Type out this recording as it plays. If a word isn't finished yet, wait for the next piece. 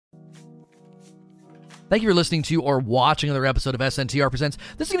Thank you for listening to or watching another episode of SNTR Presents.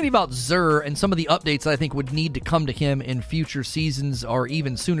 This is going to be about Xur and some of the updates that I think would need to come to him in future seasons or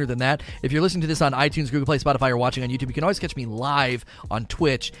even sooner than that. If you're listening to this on iTunes, Google Play, Spotify, or watching on YouTube, you can always catch me live on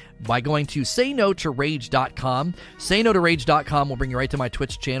Twitch by going to saynotorage.com. Saynotorage.com will bring you right to my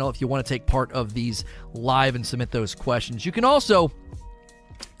Twitch channel if you want to take part of these live and submit those questions. You can also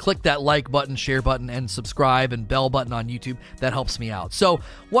click that like button, share button, and subscribe and bell button on YouTube. That helps me out. So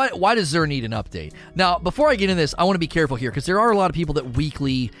why does Xur need an update? Now, before I get into this, I want to be careful here because there are a lot of people that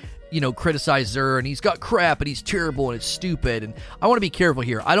weekly criticize Xur, and he's got crap, and he's terrible, and it's stupid, and I want to be careful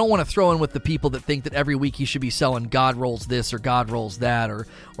here. I don't want to throw in with the people that think that every week he should be selling God rolls this or God rolls that or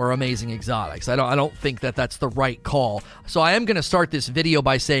amazing exotics. I don't think that that's the right call. So I am going to start this video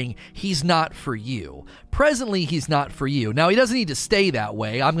by saying he's not for you. Presently, he's not for you. Now, he doesn't need to stay that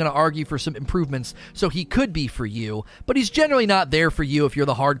way. I'm going to argue for some improvements so he could be for you, but he's generally not there for you if you're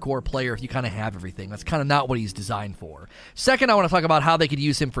the hardcore player, if you kind of have everything. That's kind of not what he's designed for. Second, I want to talk about how they could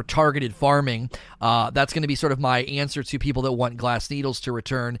use him for targeted farming. That's going to be sort of my answer to people that want Glass Needles to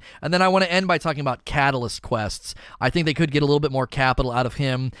return. And then I want to end by talking about Catalyst quests. I think they could get a little bit more capital out of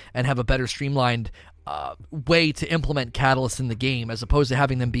him and have a better streamlined way to implement Catalyst in the game as opposed to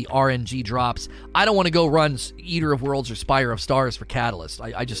having them be RNG drops. I don't want to go run Eater of Worlds or Spire of Stars for Catalyst.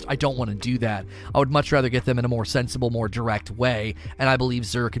 I don't want to do that. I would much rather get them in a more sensible, more direct way, and I believe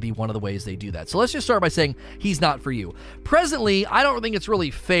Xur could be one of the ways they do that. So let's just start by saying he's not for you. Presently, I don't think it's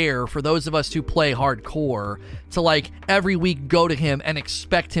really fair for those of us who play hardcore to every week go to him and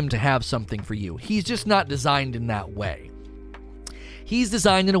expect him to have something for you. He's just not designed in that way. He's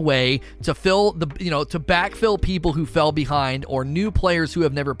designed in a way to fill to backfill people who fell behind or new players who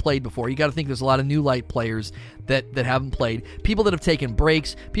have never played before. You got to think there's a lot of new light players that haven't played, people that have taken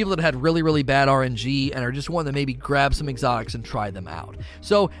breaks, people that have had really, really bad RNG and are just wanting to maybe grab some exotics and try them out.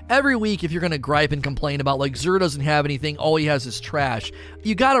 So every week, if you're going to gripe and complain about Xur doesn't have anything, all he has is trash,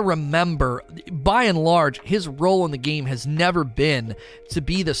 you got to remember, by and large, his role in the game has never been to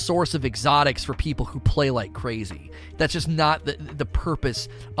be the source of exotics for people who play like crazy. That's just not the purpose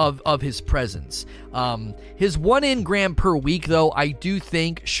of his presence. His 1 engram per week, though, I do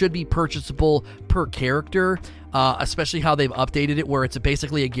think should be purchasable per character. Especially how they've updated it where it's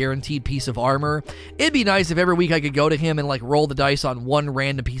basically a guaranteed piece of armor. It'd be nice if every week I could go to him and roll the dice on one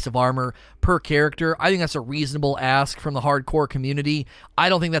random piece of armor per character. I think that's a reasonable ask from the hardcore community. I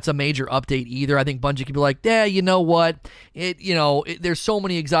don't think that's a major update either. I think Bungie could be like, yeah, you know what? There's so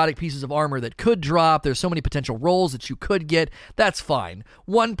many exotic pieces of armor that could drop. There's so many potential rolls that you could get. That's fine.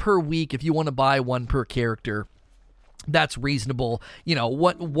 1 per week if you want to buy 1 per character. That's reasonable.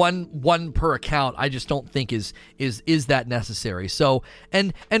 One per account I just don't think is that necessary. So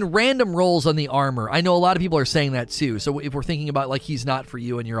and random rolls on the armor. I know a lot of people are saying that too. So if we're thinking about he's not for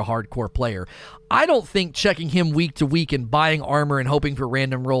you and you're a hardcore player, I don't think checking him week to week and buying armor and hoping for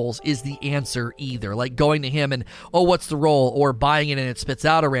random rolls is the answer either. Going to him and, what's the roll? Or buying it and it spits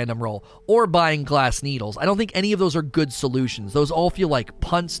out a random roll. Or buying Glass Needles. I don't think any of those are good solutions. Those all feel like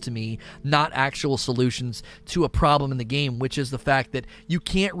punts to me, not actual solutions to a problem in the game, which is the fact that you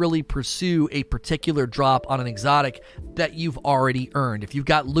can't really pursue a particular drop on an exotic that you've already earned. If you've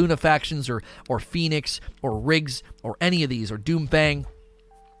got Luna Factions or Phoenix or Riggs or any of these or Doomfang,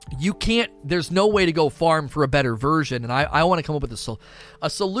 you can't, there's no way to go farm for a better version, and I want to come up with a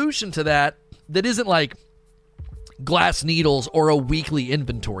solution to that isn't Glass Needles or a weekly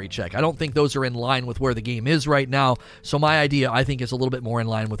inventory check. I don't think those are in line with where the game is right now, so my idea, I think, is a little bit more in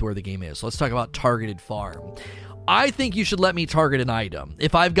line with where the game is. So let's talk about targeted farm. I think you should let me target an item.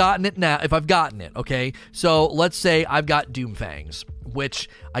 If I've gotten it, okay? So let's say I've got Doomfangs, which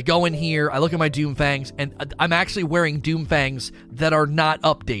I go in here, I look at my Doomfangs, and I'm actually wearing Doomfangs that are not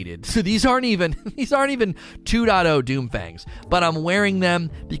updated. So these aren't even 2.0 Doomfangs, but I'm wearing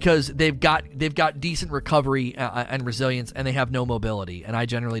them because they've got decent recovery and resilience, and they have no mobility. And I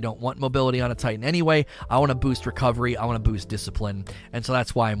generally don't want mobility on a Titan anyway. I want to boost recovery, I want to boost discipline, and so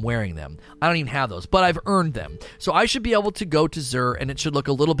that's why I'm wearing them. I don't even have those, but I've earned them. So I should be able to go to Xur, and it should look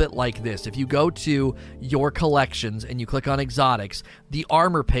a little bit like this. If you go to your collections and you click on exotics, the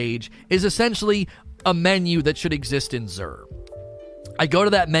armor page is essentially a menu that should exist in Xur. I go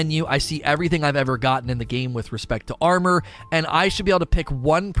to that menu, I see everything I've ever gotten in the game with respect to armor, and I should be able to pick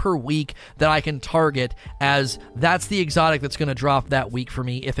 1 per week that I can target as that's the exotic that's going to drop that week for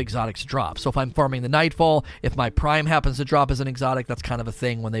me if exotics drop. So if I'm farming the Nightfall, if my Prime happens to drop as an exotic, that's kind of a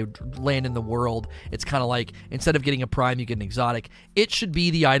thing when they land in the world. It's kind of like, instead of getting a Prime, you get an exotic. It should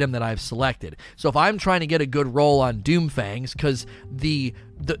be the item that I've selected. So if I'm trying to get a good roll on Doomfangs, because the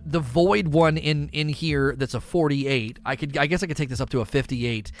the void one in here that's a 48, I guess I could take this up to a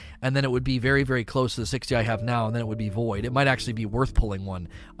 58, and then it would be very, very close to the 60 I have now, and then it would be void. It might actually be worth pulling one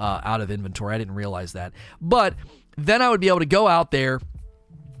out of inventory. I didn't realize that. But then I would be able to go out there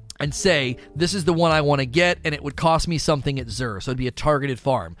and say, this is the one I want to get, and it would cost me something at Xur, so it'd be a targeted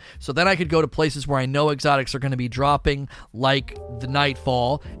farm. So then I could go to places where I know exotics are going to be dropping, like the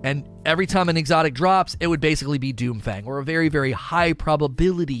Nightfall, and every time an exotic drops, it would basically be Doomfang, or a very, very high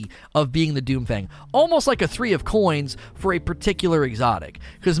probability of being the Doomfang. Almost like a 3 of coins for a particular exotic.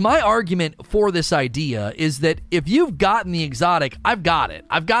 Because my argument for this idea is that if you've gotten the exotic, I've got it.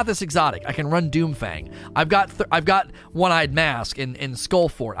 I've got this exotic. I can run Doomfang. I've got One-Eyed Mask and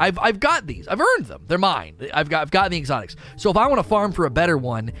Skullfort. I've got these. I've earned them. They're mine. I've gotten the exotics. So if I want to farm for a better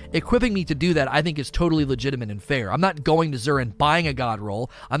one, equipping me to do that, I think is totally legitimate and fair. I'm not going to Xur and buying a god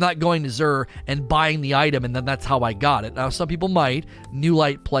roll. I'm not going to Xur and buying the item, and then that's how I got it. Now, some people might. New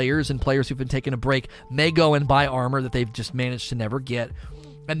Light players and players who've been taking a break may go and buy armor that they've just managed to never get,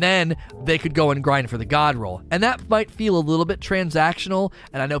 and then they could go and grind for the god roll. And that might feel a little bit transactional,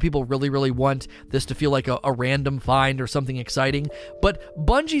 and I know people really, really want this to feel like a random find or something exciting, but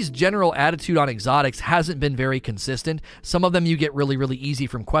Bungie's general attitude on exotics hasn't been very consistent. Some of them you get really, really easy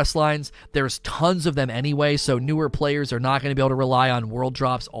from quest lines. There's tons of them anyway, so newer players are not going to be able to rely on world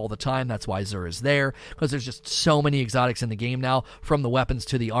drops all the time. That's why Xur is there, because there's just so many exotics in the game now, from the weapons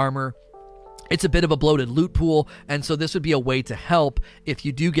to the armor. It's a bit of a bloated loot pool, and so this would be a way to help if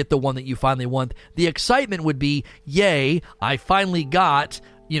you do get the one that you finally want. The excitement would be, yay, I finally got,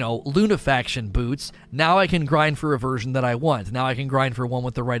 Lunafaction boots. Now I can grind for a version that I want. Now I can grind for one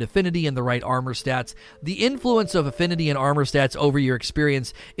with the right affinity and the right armor stats. The influence of affinity and armor stats over your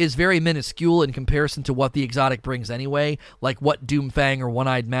experience is very minuscule in comparison to what the exotic brings anyway, like what Doomfang or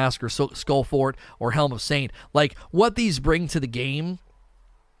One-Eyed Mask or Skullfort or Helm of Saint, like what these bring to the game.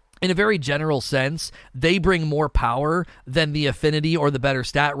 In a very general sense, they bring more power than the affinity or the better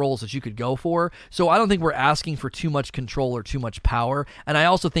stat rolls that you could go for. So I don't think we're asking for too much control or too much power. And I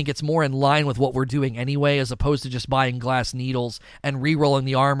also think it's more in line with what we're doing anyway, as opposed to just buying glass needles and re-rolling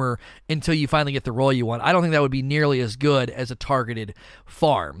the armor until you finally get the roll you want. I don't think that would be nearly as good as a targeted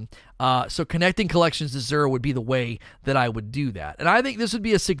farm. So connecting collections to Xur would be the way that I would do that. And I think this would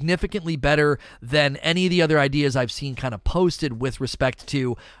be a significantly better than any of the other ideas I've seen kind of posted with respect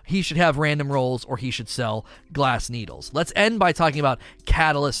to he should have random rolls or he should sell glass needles. Let's end by talking about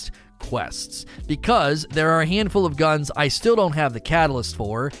Catalyst quests, because there are a handful of guns I still don't have the catalyst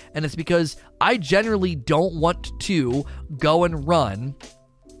for, and it's because I generally don't want to go and run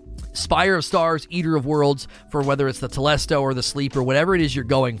Spire of Stars, Eater of Worlds, for whether it's the Telesto or the Sleep or whatever it is you're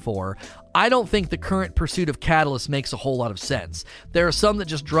going for. I don't think the current pursuit of Catalyst makes a whole lot of sense. There are some that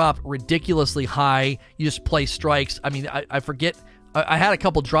just drop ridiculously high. You just play strikes. I mean, I forget. I had a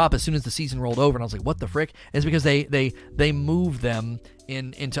couple drop as soon as the season rolled over, and I was like, what the frick? And it's because they move them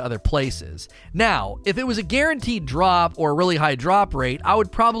into other places. Now, if it was a guaranteed drop or a really high drop rate, I would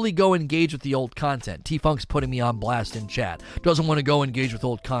probably go engage with the old content. T-Funk's putting me on blast in chat. Doesn't want to go engage with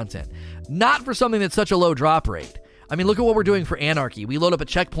old content. Not for something that's such a low drop rate. I mean, look at what we're doing for Anarchy. We load up a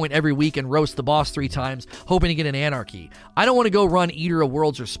checkpoint every week and roast the boss 3 times, hoping to get an Anarchy. I don't want to go run Eater of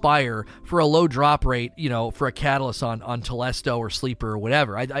Worlds or Spire for a low drop rate, for a Catalyst on Telesto or Sleeper or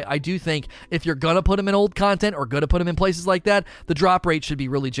whatever. I do think if you're going to put them in old content or going to put them in places like that, the drop rate should be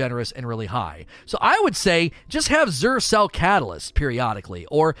really generous and really high. So I would say just have Xur sell Catalyst periodically,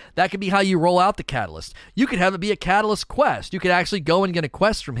 or that could be how you roll out the Catalyst. You could have it be a Catalyst quest. You could actually go and get a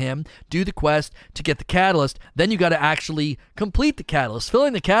quest from him, do the quest to get the Catalyst, then you got to actually complete the Catalyst.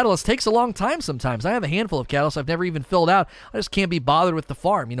 Filling the Catalyst takes a long time sometimes. I have a handful of Catalysts I've never even filled out. I just can't be bothered with the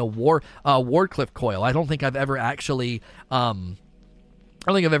farm. Wardcliff Coil. I don't think I've ever actually done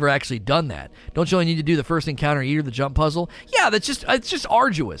that. Don't you only need to do the first encounter Eater, the jump puzzle? Yeah, it's just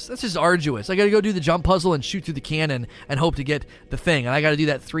arduous. That's just arduous. I got to go do the jump puzzle and shoot through the cannon and hope to get the thing, and I got to do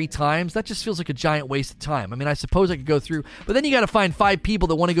that 3 times. That just feels like a giant waste of time. I mean, I suppose I could go through, but then you got to find 5 people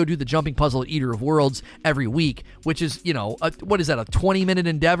that want to go do the jumping puzzle at Eater of Worlds every week, which is, what is that, a 20-minute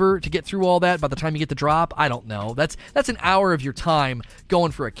endeavor to get through all that by the time you get the drop? I don't know. That's an hour of your time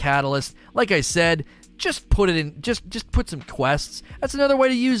going for a Catalyst. Like I said, just put it in, just put some quests. That's another way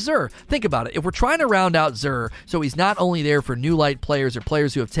to use Xur. Think about it. If we're trying to round out Xur, so he's not only there for New Light players or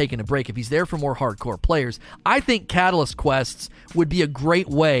players who have taken a break, if he's there for more hardcore players, I think Catalyst quests would be a great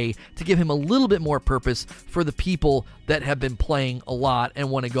way to give him a little bit more purpose for the people that have been playing a lot and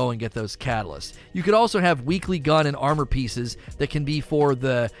want to go and get those catalysts. You could also have weekly gun and armor pieces that can be for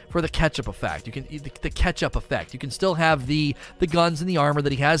the catch-up effect. The catch-up effect. You can still have the guns and the armor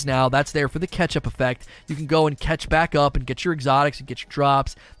that he has now. That's there for the catch-up effect. you can go and catch back up and get your exotics and get your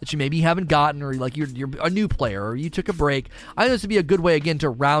drops that you maybe haven't gotten, or like you're a new player or you took a break. I think this would be a good way, again, to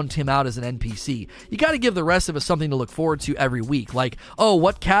round him out as an NPC. You got to give the rest of us something to look forward to every week. Like, oh,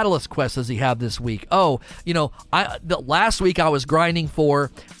 what catalyst quest does he have this week? Oh, last week I was grinding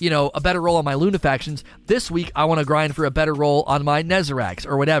for, a better roll on my Lunafactions. This week I want to grind for a better roll on my Nezerax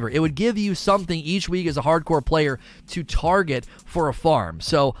or whatever. It would give you something each week as a hardcore player to target for a farm.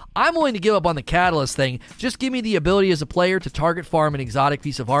 So I'm willing to give up on the catalyst thing. Just give me the ability as a player to target farm an exotic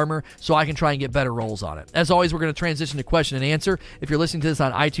piece of armor so I can try and get better rolls on it. As always, we're going to transition to question and answer. If you're listening to this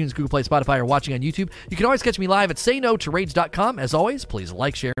on iTunes, Google Play, Spotify, or watching on YouTube, you can always catch me live at sayno2rage.com. As always, please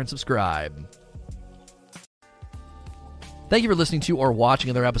like, share, and subscribe. Thank you for listening to or watching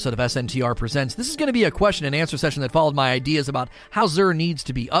another episode of SNTR Presents. This is going to be a question and answer session that followed my ideas about how Xur needs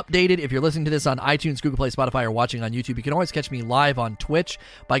to be updated. If you're listening to this on iTunes, Google Play, Spotify, or watching on YouTube, you can always catch me live on Twitch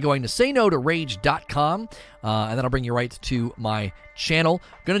by going to sayno2rage.com, and that'll bring you right to my channel.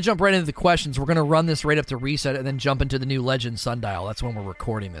 I'm going to jump right into the questions. We're going to run this right up to reset and then jump into the new Legend Sundial. That's when we're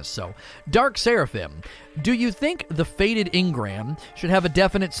recording this. So, Dark Seraphim, do you think the Fated Ingram should have a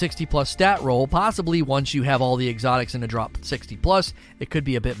definite 60-plus stat roll, possibly once you have all the exotics in a drop 60-plus? It could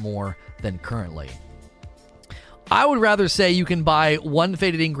be a bit more than currently. I would rather say you can buy one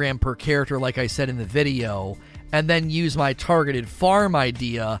Fated Ingram per character, like I said in the video, and then use my targeted farm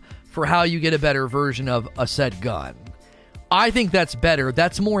idea for how you get a better version of a said gun. I think that's better.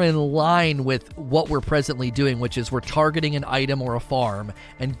 That's more in line with what we're presently doing, which is we're targeting an item or a farm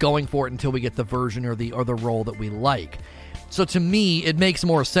and going for it until we get the version or the role that we like. So to me, it makes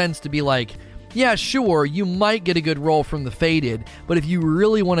more sense to be like, yeah, sure, you might get a good roll from the Fated, but if you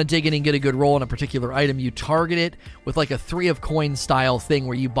really want to dig in and get a good roll on a particular item, you target it with like a 3 of coins style thing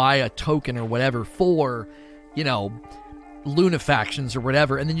where you buy a token or whatever for, Lunafactions or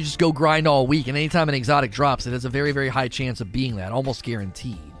whatever, and then you just go grind all week, and anytime an exotic drops, it has a very, very high chance of being that, almost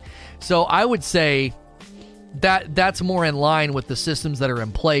guaranteed. So I would say that that's more in line with the systems that are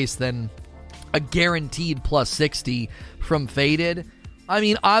in place than a guaranteed plus 60 from Fated. I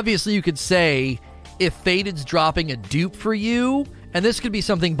mean, obviously you could say if Fated's dropping a dupe for you, and this could be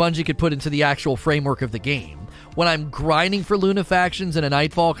something Bungie could put into the actual framework of the game. When I'm grinding for Lunafactions in a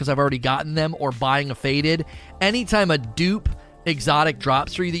Nightfall because I've already gotten them, or buying a Fated, anytime a dupe exotic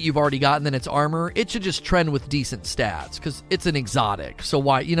drops for you that you've already gotten, then it's armor, it should just trend with decent stats because it's an exotic. So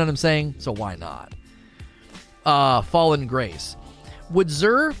why, you know what I'm saying? So why not? Fallen Grace. Would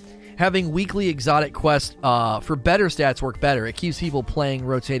Xur having weekly exotic quests for better stats work better? It keeps people playing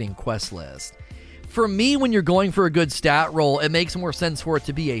rotating quest lists. For me, when you're going for a good stat roll, it makes more sense for it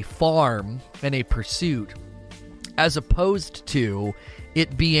to be a farm and a pursuit, as opposed to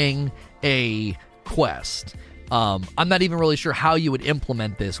it being a quest. I'm not even really sure how you would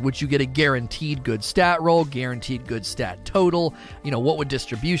implement this. Would you get a guaranteed good stat roll, guaranteed good stat total? What would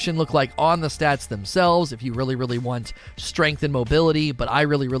distribution look like on the stats themselves if you really, really want strength and mobility, but I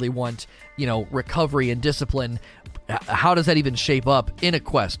really, really want, recovery and discipline? How does that even shape up in a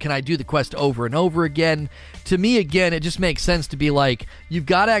quest? Can I do the quest over and over again? To me, again, it just makes sense to be like, you've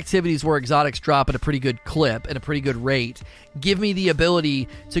got activities where exotics drop at a pretty good clip, at a pretty good rate. Give me the ability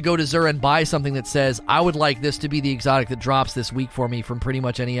to go to Xur and buy something that says, I would like this to be the exotic that drops this week for me from pretty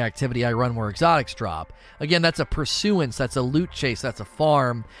much any activity I run where exotics drop. Again, that's a pursuance, that's a loot chase, that's a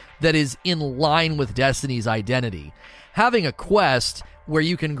farm that is in line with Destiny's identity. Having a quest where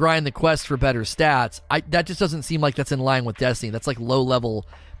you can grind the quest for better stats, that just doesn't seem like that's in line with Destiny. That's like low-level,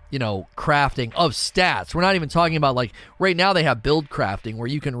 crafting of stats. We're not even talking about, like, right now they have build crafting where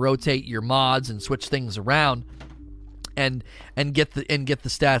you can rotate your mods and switch things around and get the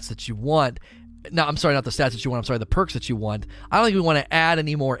stats that you want. No, I'm sorry, not the stats that you want. I'm sorry, the perks that you want. I don't think we want to add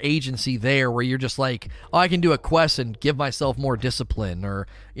any more agency there where you're just like, oh, I can do a quest and give myself more discipline, or,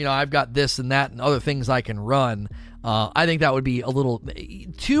 I've got this and that and other things I can run. I think that would be a little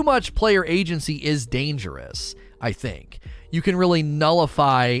too much. Player agency is dangerous, I think. You can really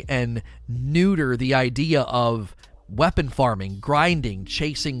nullify and neuter the idea of weapon farming, grinding,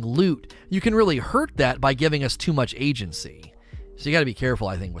 chasing loot. You can really hurt that by giving us too much agency. So you got to be careful,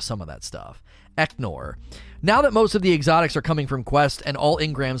 I think, with some of that stuff. Eknor. Now that most of the exotics are coming from Quest and all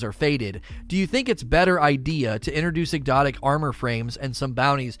Ingrams are Fated, do you think it's better idea to introduce exotic armor frames and some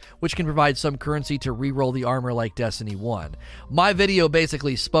bounties which can provide some currency to reroll the armor like Destiny 1? My video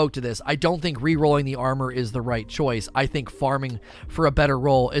basically spoke to this. I don't think rerolling the armor is the right choice. I think farming for a better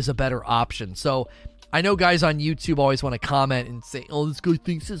roll is a better option. So I know guys on YouTube always want to comment and say, oh, this guy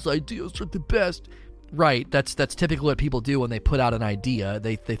thinks his ideas are the best. Right. That's typically what people do when they put out an idea.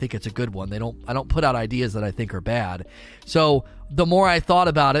 They think it's a good one. I don't put out ideas that I think are bad. So the more I thought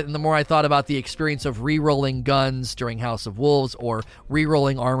about it, and the more I thought about the experience of re-rolling guns during House of Wolves or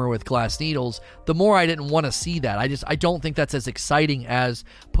re-rolling armor with glass needles, the more I didn't want to see that. I don't think that's as exciting as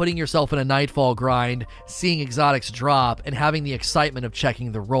putting yourself in a Nightfall grind, seeing exotics drop, and having the excitement of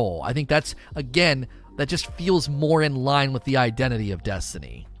checking the roll. I think that's, again, that just feels more in line with the identity of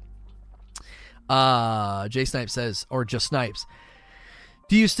Destiny. Jay Snipes says, or just Snipes,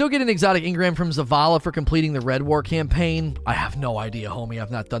 do you still get an exotic engram from Zavala for completing the Red War campaign? I have no idea, homie.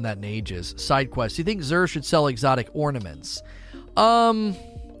 I've not done that in ages. Side quest. Do you think Xur should sell exotic ornaments?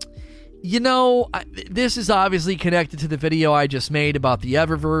 This is obviously connected to the video I just made about the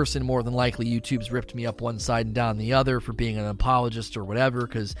Eververse, and more than likely YouTube's ripped me up one side and down the other for being an apologist or whatever,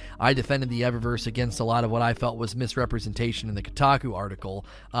 because I defended the Eververse against a lot of what I felt was misrepresentation in the Kotaku article.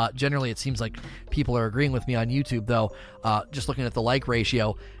 Generally, it seems like people are agreeing with me on YouTube, though, just looking at the like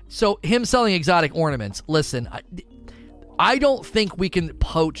ratio. So him selling exotic ornaments, listen, I don't think we can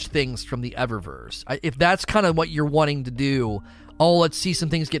poach things from the Eververse. If that's kind of what you're wanting to do, let's see some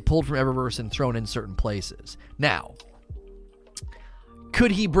things get pulled from Eververse and thrown in certain places. Now, could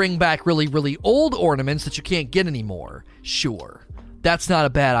he bring back really, really old ornaments that you can't get anymore? Sure. That's not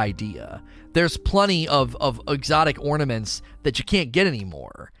a bad idea. There's plenty of exotic ornaments that you can't get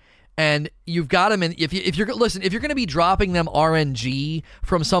anymore. And you've got them in, if you're going to be dropping them RNG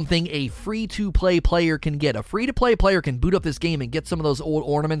from something a free-to-play player can get, a free-to-play player can boot up this game and get some of those old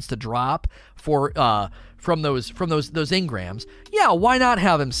ornaments to drop from those engrams. Yeah, why not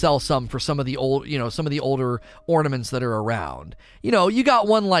have him sell some for some of the older ornaments that are around? You got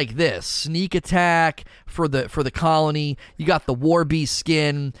one like this, Sneak Attack for the colony. You got the War Beast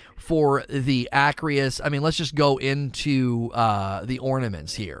skin for the Acreus. I mean, let's just go into the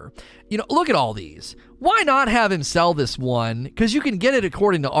ornaments here. Look at all these. Why not have him sell this one? Because you can get it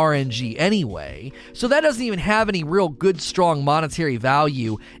according to RNG anyway. So that doesn't even have any real good, strong monetary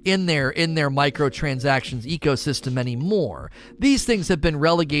value in their microtransactions ecosystem anymore. These things have been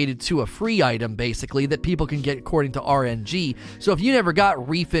relegated to a free item, basically, that people can get according to RNG. So if you never got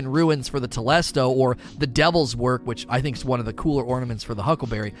Reef in Ruins for the Telesto or the Devil's Work, which I think is one of the cooler ornaments for the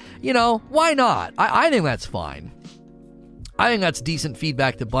Huckleberry, why not? I think that's fine. I think that's decent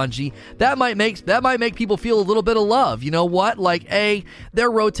feedback to Bungie. That might make people feel a little bit of love. You know what? Like, they're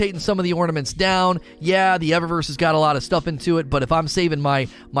rotating some of the ornaments down. Yeah, the Eververse has got a lot of stuff into it, but if I'm saving my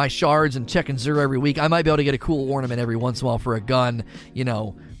shards and checking Xur every week, I might be able to get a cool ornament every once in a while for a gun,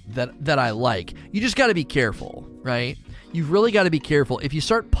 that I like. You just got to be careful, right? You've really got to be careful. If you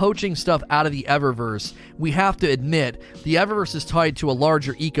start poaching stuff out of the Eververse, we have to admit the Eververse is tied to a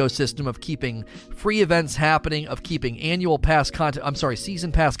larger ecosystem of keeping free events happening, of keeping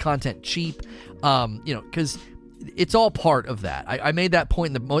season pass content cheap, because it's all part of that. I made that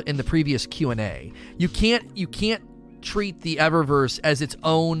point in the previous Q&A. You can't treat the Eververse as its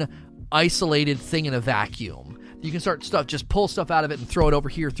own isolated thing in a vacuum. You can just pull stuff out of it and throw it over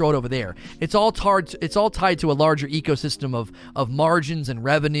here, throw it over there. It's all tied to a larger ecosystem of margins and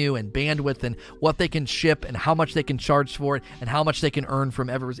revenue and bandwidth and what they can ship and how much they can charge for it and how much they can earn from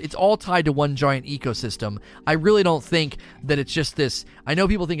Eververse. It's all tied to one giant ecosystem. I really don't think that it's just this. I know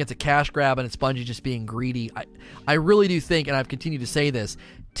people think it's a cash grab and it's Bungie just being greedy. I really do think, and I've continued to say this,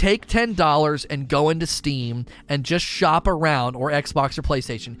 take $10 and go into Steam and just shop around, or Xbox or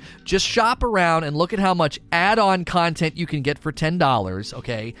PlayStation. Just shop around and look at how much add-on content you can get for $10,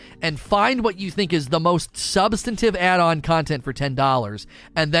 okay? And find what you think is the most substantive add-on content for $10,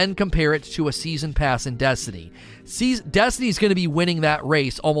 and then compare it to a season pass in Destiny. Destiny's going to be winning that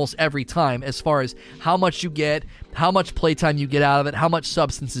race almost every time as far as how much you get, how much playtime you get out of it, how much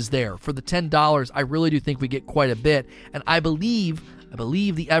substance is there. For the $10, I really do think we get quite a bit, and I believe the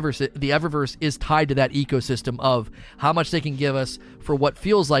Eververse is tied to that ecosystem of how much they can give us for what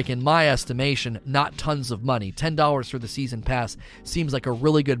feels like, in my estimation, not tons of money. $10 for the season pass seems like a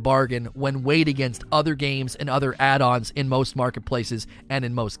really good bargain when weighed against other games and other add-ons in most marketplaces and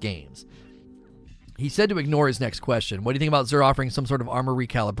in most games. He said to ignore his next question. What do you think about Xur offering some sort of armor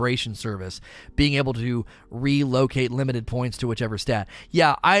recalibration service, being able to relocate limited points to whichever stat?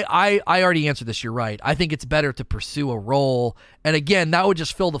 Yeah, I already answered this. You're right. I think it's better to pursue a role. And again, that would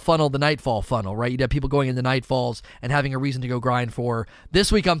just fill the Nightfall funnel, right? You'd have people going into Nightfalls and having a reason to go grind for,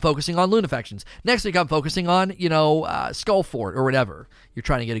 this week I'm focusing on Lunafactions. Next week I'm focusing on, Skullfort or whatever. You're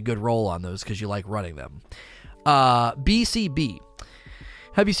trying to get a good roll on those because you like running them. BCB.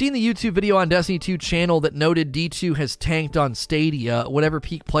 Have you seen the YouTube video on Destiny 2 channel that noted D2 has tanked on Stadia? Whatever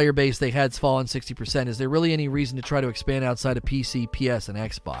peak player base they had's fallen 60%. Is there really any reason to try to expand outside of PC, PS, and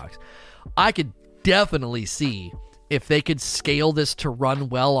Xbox? I could definitely see if they could scale this to run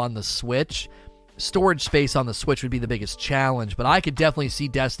well on the Switch. Storage space on the Switch would be the biggest challenge, but I could definitely see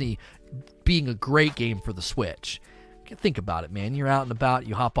Destiny being a great game for the Switch. Think about it, man. You're out and about,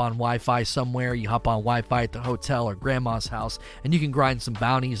 you hop on Wi-Fi somewhere, you hop on Wi-Fi at the hotel or grandma's house, and you can grind some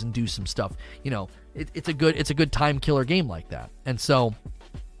bounties and do some stuff. You know, it's a good time killer game like that. And so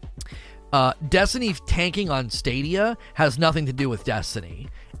Destiny tanking on Stadia has nothing to do with Destiny.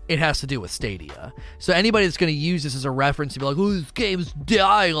 It has to do with Stadia. So anybody that's going to use this as a reference to be like, "Oh, this game's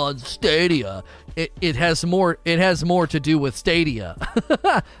dying on Stadia," it has more to do with Stadia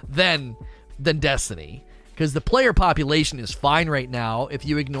than Destiny. Because the player population is fine right now. If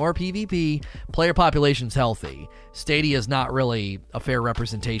you ignore PvP, player population's healthy. Stadia is not really a fair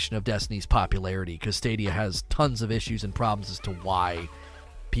representation of Destiny's popularity, because Stadia has tons of issues and problems as to why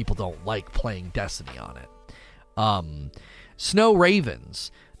people don't like playing Destiny on it. Snow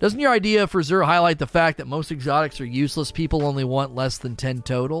Ravens. Doesn't your idea for Xur highlight the fact that most exotics are useless? People only want less than 10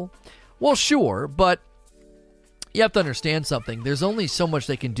 total? Well, sure, but you have to understand something. There's only so much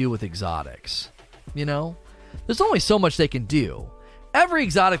they can do with exotics. You know? There's only so much they can do. Every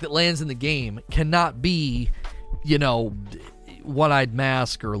exotic that lands in the game cannot be, you know, One-Eyed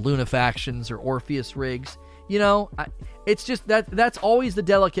Mask or Lunafactions or Orpheus rigs. You know, it's just that's always the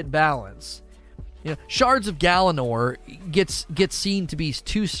delicate balance. You know, Shards of Galanor gets seen to be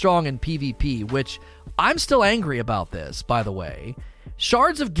too strong in PvP, which I'm still angry about this, by the way.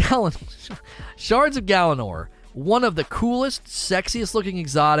 Shards of Galanor, one of the coolest, sexiest looking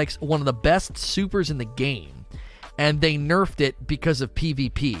exotics, one of the best supers in the game. And they nerfed it because of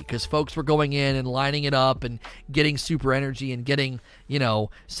PvP, because folks were going in and lining it up and getting super energy and getting, you know,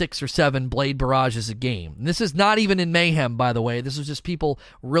 6 or 7 blade barrages a game. And this is not even in Mayhem, by the way. This is just people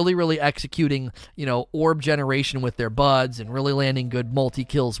really, really executing, you know, orb generation with their buds and really landing good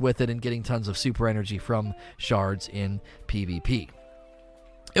multi-kills with it and getting tons of super energy from shards in PvP.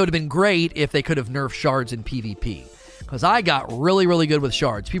 It would have been great if they could have nerfed shards in PvP, because I got really, really good with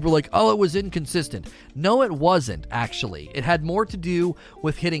shards. People were like, oh, it was inconsistent. No, it wasn't, actually. It had more to do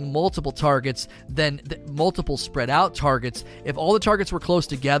with hitting multiple targets than multiple spread out targets. If all the targets were close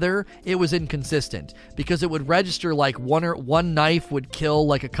together, it was inconsistent, because it would register like one knife would kill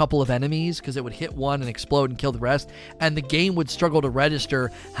like a couple of enemies, because it would hit one and explode and kill the rest, and the game would struggle to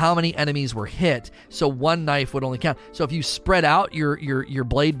register how many enemies were hit, so one knife would only count. So if you spread out your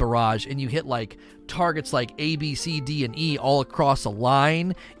blade barrage and you hit like targets like A, B, C, D, and E all across a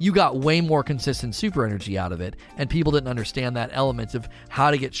line, you got way more consistent super energy out of it, and people didn't understand that element of how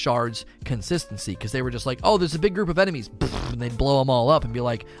to get shards consistency, because they were just like, oh, there's a big group of enemies, and they'd blow them all up and be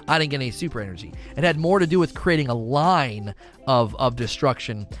like, I didn't get any super energy. It had more to do with creating a line of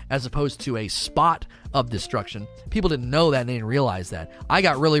destruction as opposed to a spot of destruction. People didn't know that and they didn't realize that. I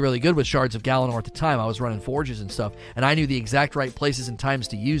got really, really good with Shards of Galanor at the time. I was running forges and stuff, and I knew the exact right places and times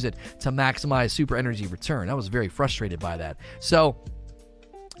to use it to maximize super energy return. I was very frustrated by that. So,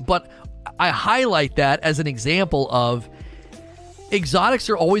 but I highlight that as an example of exotics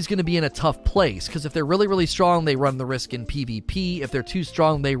are always going to be in a tough place, because if they're really, really strong, they run the risk in PvP. If they're too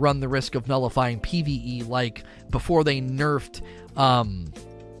strong, they run the risk of nullifying PvE, like before they nerfed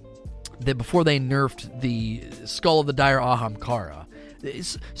the Skull of the Dire Ahamkara.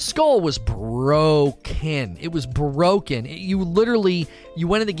 Skull was broken. It was broken. You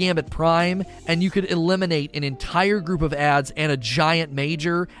went into Gambit Prime and you could eliminate an entire group of ads and a giant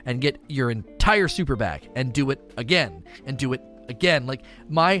major and get your entire super back and do it again and do it again. Like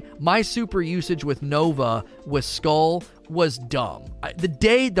my super usage with Nova with Skull was dumb. The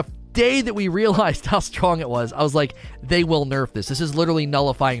day that we realized how strong it was, I was like, they will nerf this. This is literally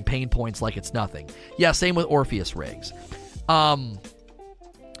nullifying pain points like it's nothing. Yeah, same with Orpheus rigs.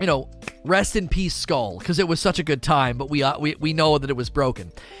 You know, rest in peace, Skull, because it was such a good time, but we know that it was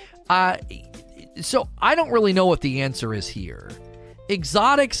broken. So I don't really know what the answer is here.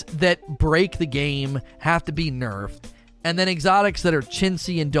 Exotics that break the game have to be nerfed, and then exotics that are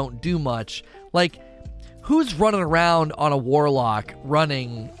chintzy and don't do much, like, who's running around on a Warlock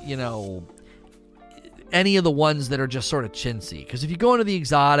running, you know, any of the ones that are just sort of chintzy? Because if you go into the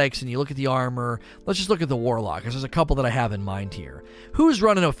exotics and you look at the armor, let's just look at the Warlock, because there's a couple that I have in mind here. Who's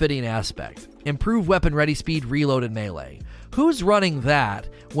running Ophidian Aspect? Improved weapon ready speed, reload, and melee. Who's running that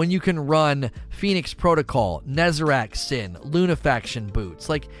when you can run Phoenix Protocol, Nezarec Sin, Lunafaction boots?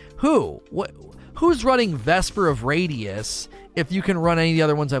 Like, who? Who's running Vesper of Radius if you can run any of the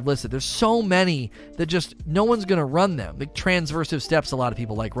other ones I've listed? There's so many that just no one's going to run them. Like Transversive Steps, a lot of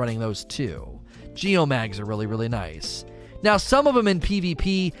people like running those too. Geomags are really, really nice. Now, some of them in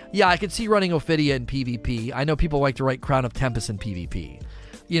PvP, yeah, I could see running Ophidia in PvP. I know people like to write Crown of Tempest in PvP,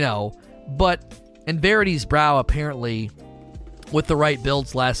 you know, but And Verity's Brow, apparently, with the right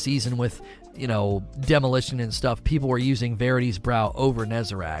builds last season with, Demolition and stuff, people were using Verity's Brow over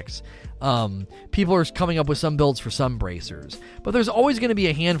Nezerax. People are coming up with some builds for some bracers. But there's always going to be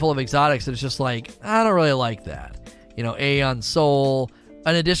a handful of exotics that it's just like, I don't really like that. Aeon Soul,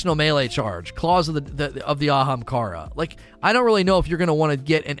 an additional melee charge, Claws of the Ahamkara. Like, I don't really know if you're going to want to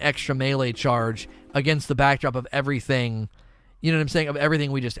get an extra melee charge against the backdrop of everything, you know what I'm saying, of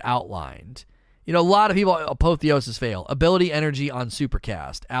everything we just outlined. A lot of people, Apotheosis fail. Ability energy on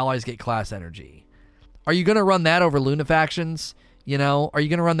Supercast. Allies get class energy. Are you going to run that over Lunafactions? Are you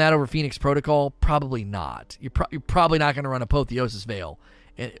going to run that over Phoenix Protocol? Probably not. You're probably not going to run Apotheosis Veil.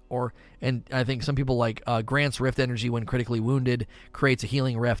 And I think some people like grants Rift energy when critically wounded, creates a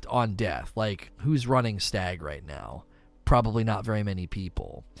healing rift on death. Like, who's running Stag right now? Probably not very many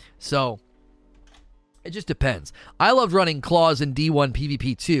people. So it just depends. I loved running Claws in D1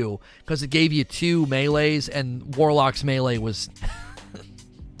 PvP 2 because it gave you 2 melees, and Warlock's melee was...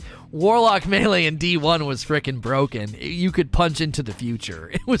 Warlock melee in D1 was freaking broken. You could punch into the future.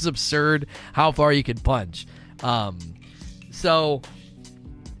 It was absurd how far you could punch. So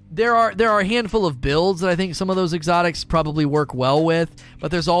there are a handful of builds that I think some of those exotics probably work well with, but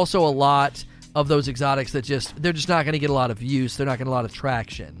there's also a lot of those exotics that they're just not going to get a lot of use. They're not going to get a lot of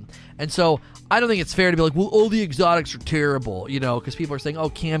traction. And so I don't think it's fair to be like, well, all the exotics are terrible, because people are saying, oh,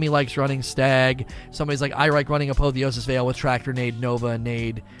 Cammy likes running Stag. Somebody's like, I like running Apotheosis Veil with Tractor Nade, Nova, and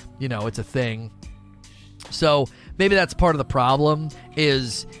Nade. It's a thing. So maybe that's part of the problem,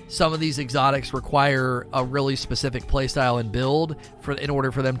 is some of these exotics require a really specific playstyle and build in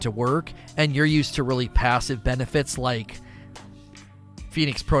order for them to work, and you're used to really passive benefits like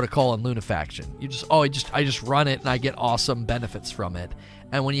Phoenix Protocol and Lunafaction. I just run it and I get awesome benefits from it.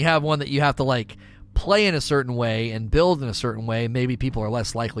 And when you have one that you have to like play in a certain way and build in a certain way, maybe people are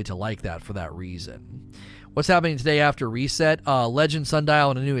less likely to like that for that reason. What's happening today after reset? Legend Sundial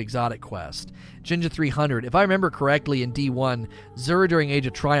and a new exotic quest. Jinja 300. If I remember correctly, in D1, Xur during Age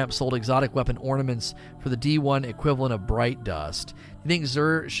of Triumph sold exotic weapon ornaments for the D1 equivalent of Bright Dust. You think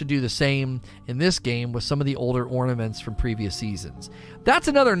Xur should do the same in this game with some of the older ornaments from previous seasons? That's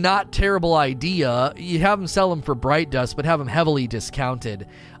another not terrible idea. You have him sell them for Bright Dust, but have them heavily discounted.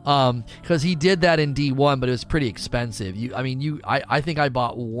 Because he did that in D1, but it was pretty expensive. I think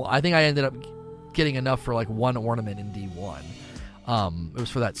I ended up getting enough for like one ornament in D1. It was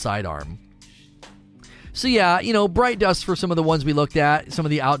for that sidearm. So yeah, Bright Dust for some of the ones we looked at, some of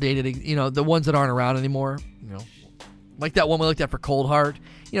the outdated, the ones that aren't around anymore, like that one we looked at for Cold Heart.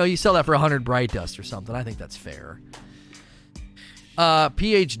 You sell that for 100 Bright Dust or something. I think that's fair.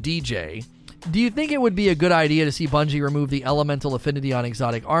 PhDJ, do you think it would be a good idea to see Bungie remove the elemental affinity on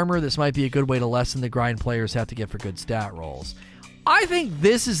exotic armor? This might be a good way to lessen the grind players have to get for good stat rolls. I think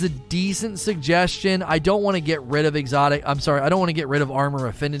this is a decent suggestion. I don't want to get rid of I don't want to get rid of armor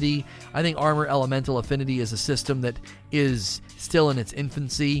affinity. I think armor elemental affinity is a system that is still in its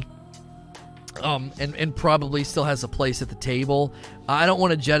infancy. And probably still has a place at the table. I don't want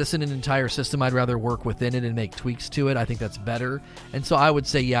to jettison an entire system. I'd rather work within it and make tweaks to it. I think that's better. And so I would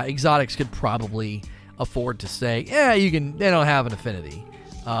say, yeah, exotics could probably afford to say, yeah, they don't have an affinity.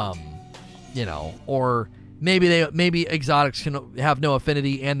 Or maybe exotics can have no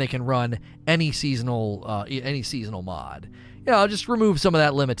affinity and they can run any seasonal mod. Just remove some of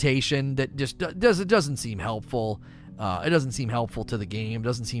that limitation that just doesn't seem helpful. It doesn't seem helpful to the game. It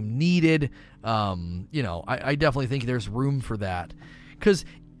doesn't seem needed. I definitely think there's room for that. Because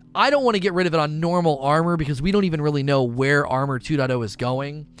I don't want to get rid of it on normal armor because we don't even really know where Armor 2.0 is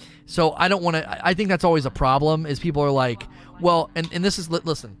going. So I don't want to... I think that's always a problem, is people are like, well, and this is...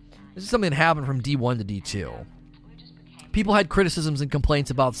 Listen, this is something that happened from D1 to D2. People had criticisms and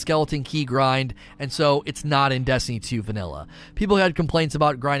complaints about skeleton key grind, and so it's not in Destiny 2 vanilla. People had complaints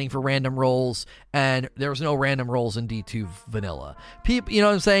about grinding for random rolls, and there was no random rolls in D2 vanilla. People, you know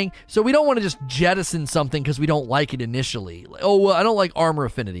what I'm saying? So we don't want to just jettison something because we don't like it initially. Oh, well, I don't like armor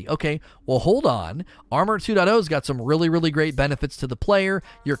affinity. Okay, well, hold on. Armor 2.0's got some really, really great benefits to the player.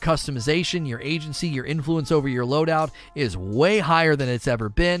 Your customization, your agency, your influence over your loadout is way higher than it's ever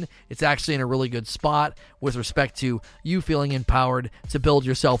been. It's actually in a really good spot with respect to you feeling empowered to build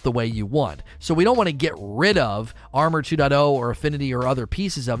yourself the way you want. So we don't want to get rid of Armor 2.0 or Affinity or other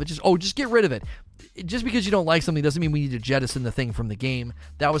pieces of it. Just get rid of it. Just because you don't like something doesn't mean we need to jettison the thing from the game.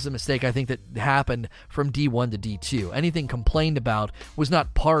 That was a mistake I think that happened from D1 to D2. Anything complained about was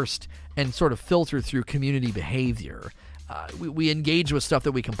not parsed and sort of filtered through community behavior. We engaged with stuff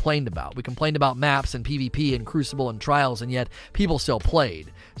that we complained about. We complained about maps and PvP and Crucible and Trials, and yet people still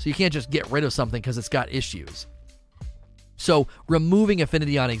played. So you can't just get rid of something because it's got issues. So removing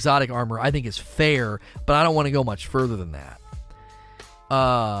affinity on exotic armor, I think, is fair, but I don't want to go much further than that.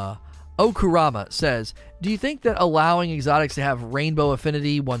 Okurama says, do you think that allowing exotics to have rainbow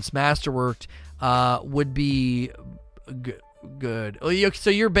affinity once masterworked would be good?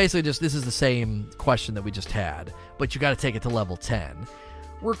 So you're basically just, this is the same question that we just had, but you got to take it to level 10.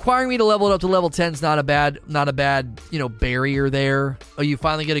 Requiring me to level it up to level 10 is not a bad, barrier there. Oh, you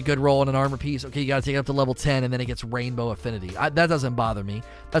finally get a good roll on an armor piece. Okay, you got to take it up to level 10, and then it gets rainbow affinity. That doesn't bother me.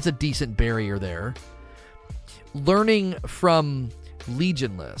 That's a decent barrier there. Learning from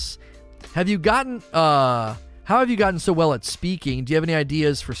Legionless. How have you gotten so well at speaking? Do you have any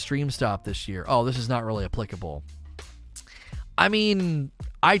ideas for StreamStop this year? Oh, this is not really applicable. I mean,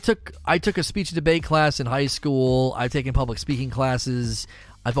 I took a speech and debate class in high school. I've taken public speaking classes.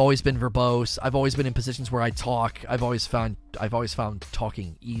 I've always been verbose. I've always been in positions where I talk. I've always found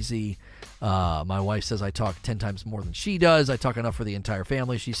talking easy. My wife says I talk 10 times more than she does. I talk enough for the entire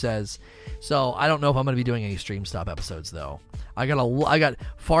family, she says. So I don't know if I'm going to be doing any StreamStop episodes, though. I got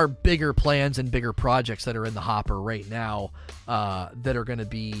far bigger plans and bigger projects that are in the hopper right now that are going to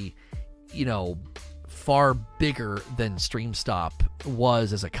be, far bigger than StreamStop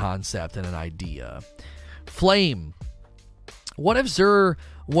was as a concept and an idea. Flame. What if Xur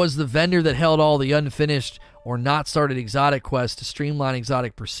was the vendor that held all the unfinished or not started exotic quests to streamline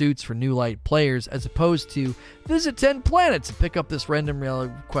exotic pursuits for New Light players, as opposed to visit 10 planets and pick up this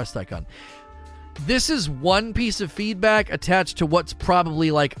random quest icon? This is one piece of feedback attached to what's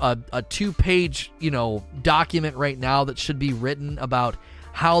probably like a 2-page, document right now that should be written about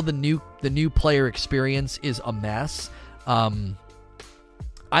how the new player experience is a mess. I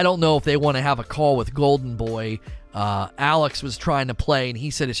don't know if they want to have a call with Golden Boy. Alex was trying to play, and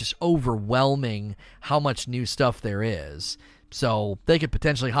he said it's just overwhelming how much new stuff there is. So they could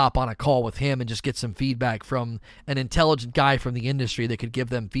potentially hop on a call with him and just get some feedback from an intelligent guy from the industry that could give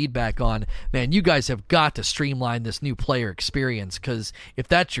them feedback on, man, you guys have got to streamline this new player experience, because if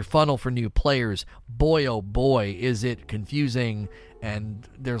that's your funnel for new players, boy, oh boy, is it confusing, and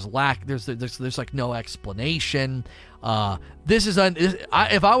there's like no explanation.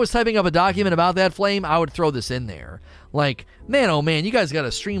 If I was typing up a document about that, Flame, I would throw this in there. Like, man, oh man, you guys got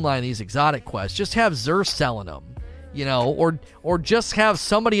to streamline these exotic quests. Just have Xur selling them. Or just have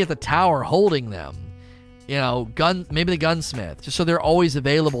somebody at the tower holding them. Maybe the gunsmith, just so they're always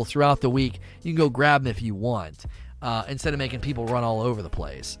available throughout the week. You can go grab them if you want, instead of making people run all over the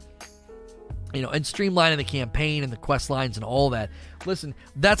place. And streamlining the campaign and the quest lines and all that. Listen,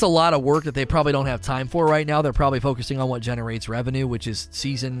 that's a lot of work that they probably don't have time for right now. They're probably focusing on what generates revenue, which is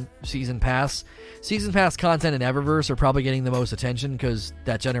season pass. Season pass content and Eververse are probably getting the most attention because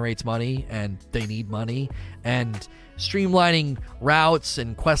that generates money and they need money. And streamlining routes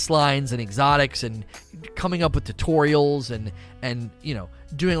and quest lines and exotics and coming up with tutorials and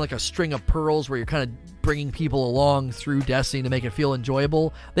doing like a string of pearls where you're kind of bringing people along through Destiny to make it feel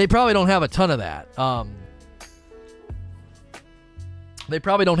enjoyable. They probably don't have a ton of that.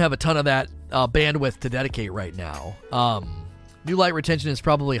 Bandwidth to dedicate right now. New Light retention is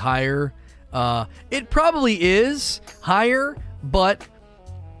probably higher. It probably is higher, but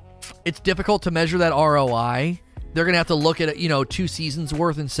it's difficult to measure that ROI. They're going to have to look at it, 2 seasons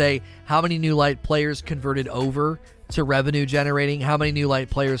worth and say how many New Light players converted over to revenue generating, how many New Light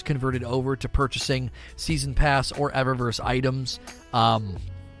players converted over to purchasing Season Pass or Eververse items.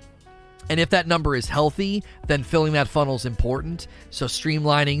 And if that number is healthy, then filling that funnel is important. So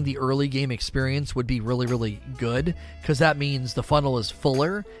streamlining the early game experience would be really, really good, because that means the funnel is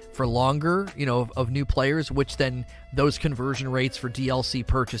fuller for longer, of new players, which then those conversion rates for DLC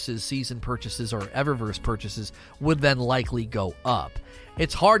purchases, season purchases, or Eververse purchases would then likely go up.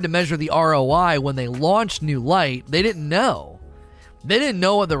 It's hard to measure the ROI when they launched New Light. They didn't know. They didn't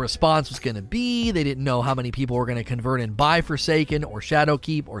know what the response was going to be. They didn't know how many people were going to convert and buy Forsaken or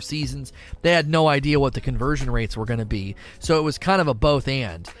Shadowkeep or Seasons. They had no idea what the conversion rates were going to be. So it was kind of a both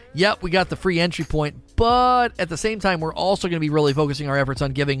and. Yep, we got the free entry point, but at the same time, we're also going to be really focusing our efforts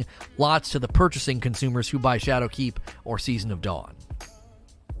on giving lots to the purchasing consumers who buy Shadowkeep or Season of Dawn.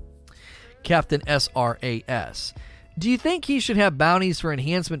 Captain SRAS. Do you think he should have bounties for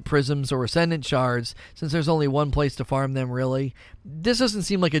enhancement prisms or ascendant shards, since there's only one place to farm them, really? This doesn't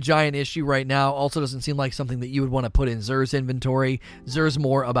seem like a giant issue right now. Also doesn't seem like something that you would want to put in Xur's inventory. Xur's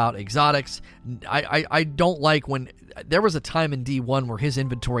more about exotics. I don't like when... There was a time in D1 where his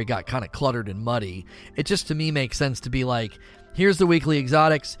inventory got kind of cluttered and muddy. It just, to me, makes sense to be like, here's the weekly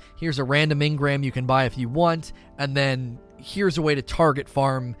exotics, here's a random engram you can buy if you want, and then here's a way to target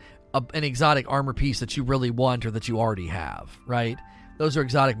farm an exotic armor piece that you really want or that you already have, right? Those are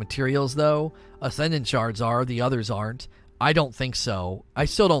exotic materials, though. Ascendant shards are, the others aren't. I don't think so. I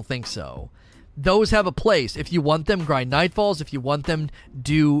still don't think so. Those have a place. If you want them, grind Nightfalls. If you want them,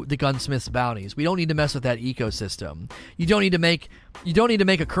 do the Gunsmith's bounties. We don't need to mess with that ecosystem. You don't need to make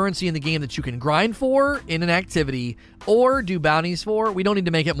a currency in the game that you can grind for in an activity or do bounties for. We don't need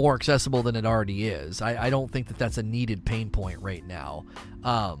to make it more accessible than it already is. I don't think that that's a needed pain point right now.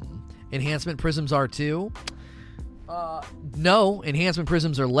 Enhancement Prisms are too. No, Enhancement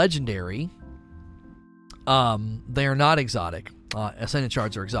Prisms are legendary. They are not exotic. Ascendant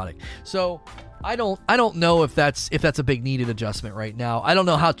Shards are exotic. So I don't know if that's a big needed adjustment right now. I don't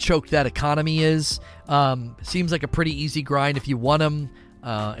know how choked that economy is. Seems like a pretty easy grind if you want them.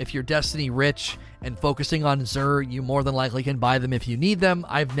 If you're Destiny rich and focusing on Xur, you more than likely can buy them if you need them.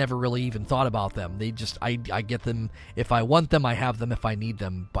 I've never really even thought about them. I get them if I want them. I have them if I need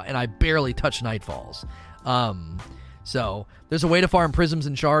them. And I barely touch Nightfalls. So there's a way to farm prisms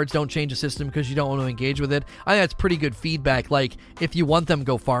and shards. Don't change the system because you don't want to engage with it. I think that's pretty good feedback. Like, if you want them,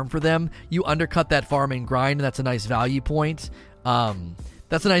 go farm for them. You undercut that farm and grind, and that's a nice value point.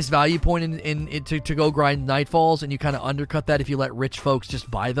 That's a nice value point to go grind Nightfalls, and you kind of undercut that if you let rich folks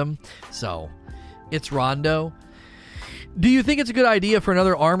just buy them. So it's Rondo. Do you think it's a good idea for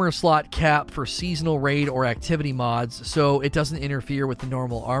another armor slot cap for seasonal raid or activity mods so it doesn't interfere with the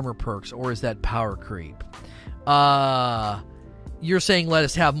normal armor perks, or is that power creep? You're saying let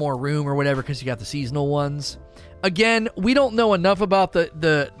us have more room or whatever because you got the seasonal ones. Again, we don't know enough about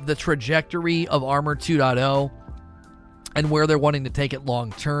the trajectory of Armor 2.0 and where they're wanting to take it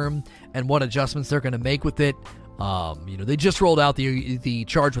long term and what adjustments they're going to make with it. They just rolled out the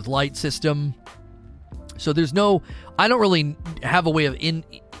Charge with Light system, so I don't really have a way of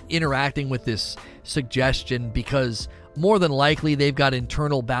interacting with this suggestion because more than likely they've got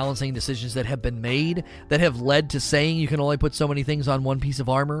internal balancing decisions that have been made that have led to saying you can only put so many things on one piece of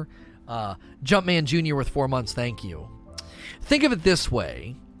armor. Jumpman Jr. with 4 months, thank you. Think of it this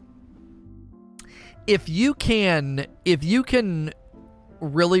way. If you can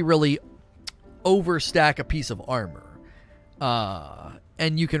really, really overstack a piece of armor,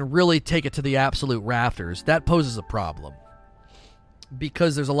 and you can really take it to the absolute rafters, that poses a problem.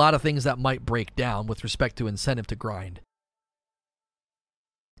 Because there's a lot of things that might break down with respect to incentive to grind.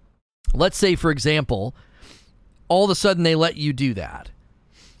 Let's say, for example, all of a sudden they let you do that.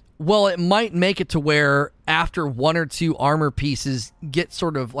 Well, it might make it to where after one or two armor pieces get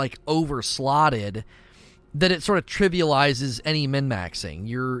sort of like over-slotted, that it sort of trivializes any min-maxing.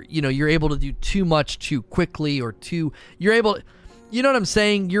 You're able to do too much too quickly you know what I'm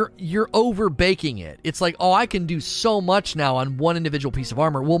saying? You're over baking it. It's like, oh, I can do so much now on one individual piece of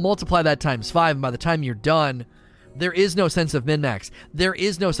armor. We'll multiply that times 5, and by the time you're done, there is no sense of min-max. There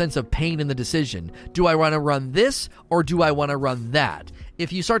is no sense of pain in the decision. Do I want to run this, or do I want to run that?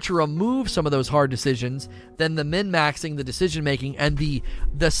 If you start to remove some of those hard decisions, then the min-maxing, the decision-making, and the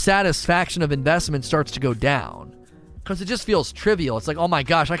satisfaction of investment starts to go down. Because it just feels trivial. It's like, oh my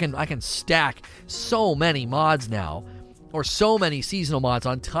gosh, I can stack so many mods now, or so many seasonal mods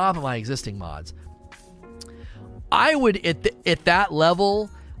on top of my existing mods. I would, at that level,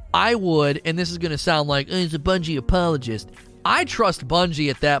 and this is going to sound like, he's a Bungie apologist. I trust Bungie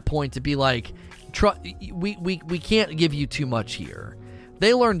at that point to be like, we can't give you too much here.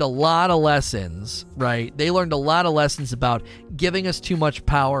 They learned a lot of lessons, right? They learned a lot of lessons about giving us too much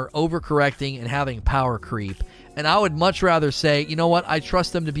power, overcorrecting, and having power creep. And I would much rather say, you know what, I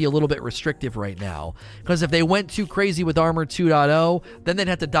trust them to be a little bit restrictive right now. Because if they went too crazy with Armor 2.0, then they'd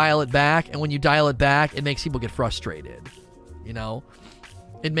have to dial it back. And when you dial it back, it makes people get frustrated.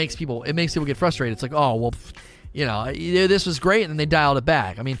 It makes people get frustrated. It's like, oh, well, this was great, and then they dialed it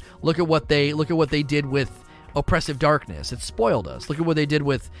back. I mean, look at what they did with Oppressive Darkness. It spoiled us. Look at what they did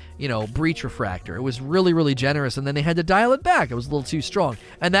with, Breach Refractor. It was really, really generous, and then they had to dial it back. It was a little too strong.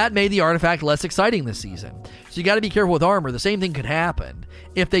 And that made the artifact less exciting this season. So you got to be careful with armor. The same thing could happen.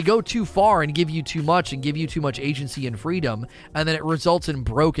 If they go too far and give you too much and give you too much agency and freedom, and then it results in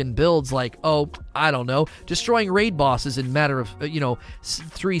broken builds like, I don't know, destroying raid bosses in a matter of,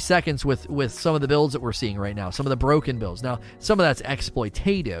 3 seconds with some of the builds that we're seeing right now, some of the broken builds. Now, some of that's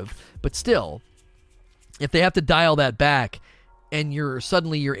exploitative, but still, if they have to dial that back and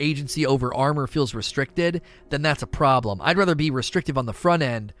suddenly your agency over armor feels restricted, then that's a problem. I'd rather be restrictive on the front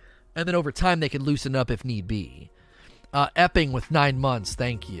end, and then over time they can loosen up if need be. Epping with 9 months,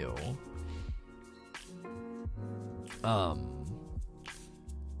 thank you.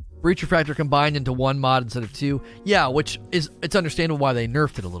 Breach Refractor combined into one mod instead of two. Yeah, it's understandable why they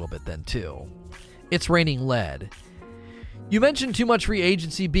nerfed it a little bit then too. It's raining lead. You mentioned too much free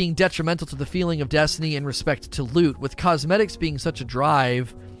agency being detrimental to the feeling of Destiny in respect to loot. With cosmetics being such a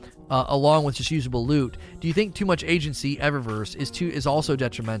drive, along with just usable loot. Do you think too much agency Eververse is also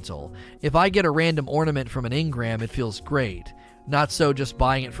detrimental? If I get a random ornament from an Engram, it feels great. Not so just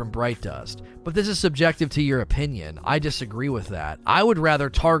buying it from Bright Dust. But this is subjective to your opinion. I disagree with that. I would rather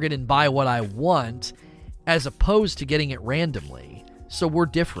target and buy what I want as opposed to getting it randomly. So we're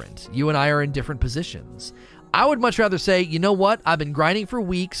different. You and I are in different positions. I would much rather say, you know what? I've been grinding for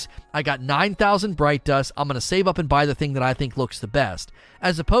weeks. I got 9,000 Bright Dust. I'm going to save up and buy the thing that I think looks the best.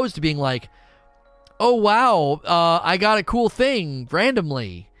 As opposed to being like, oh, wow, I got a cool thing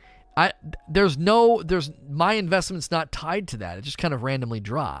randomly. My investment's not tied to that. It just kind of randomly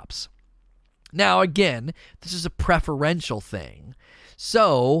drops. Now, again, this is a preferential thing.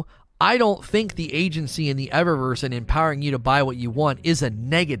 So I don't think the agency in the Eververse and empowering you to buy what you want is a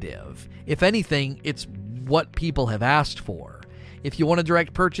negative. If anything, it's what people have asked for. If you want a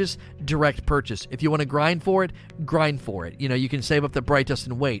direct purchase, direct purchase. If you want to grind for it, grind for it. You know, you can save up the Bright Dust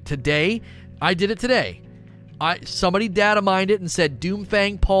and wait. Today, I did it today. Somebody data mined it and said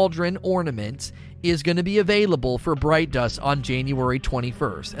Doomfang Pauldron ornament is going to be available for Bright Dust on January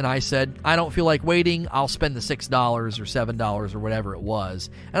 21st. And I said, I don't feel like waiting. I'll spend the $6 or $7 or whatever it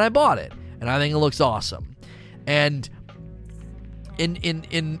was. And I bought it. And I think it looks awesome. And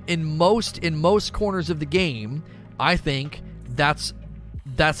in most corners of the game, I think that's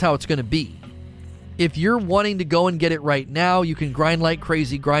how it's going to be. If you're wanting to go and get it right now, you can grind like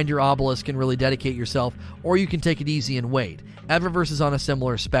crazy, grind your obelisk and really dedicate yourself, or you can take it easy and wait. Eververse is on a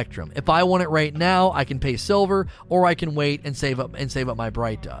similar spectrum. If I want it right now, I can pay silver, or I can wait and save up my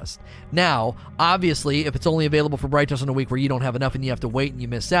Bright Dust. Now, obviously, if it's only available for Bright Dust in a week where you don't have enough and you have to wait and you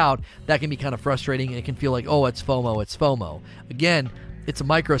miss out, that can be kind of frustrating and it can feel like, oh, it's FOMO. Again, it's a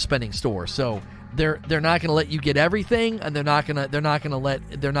micro spending store, so they're not going to let you get everything, and they're not going to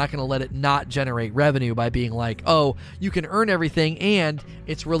let it not generate revenue by being like, oh, you can earn everything, and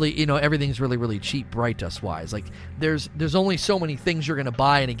it's really, you know, everything's really, really cheap Bright Dust wise. Like there's only so many things you're going to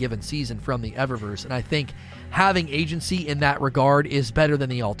buy in a given season from the Eververse, and I think having agency in that regard is better than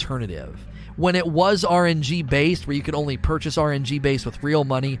the alternative. When it was RNG based, where you could only purchase RNG based with real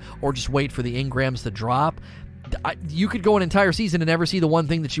money or just wait for the engrams to drop, you could go an entire season and never see the one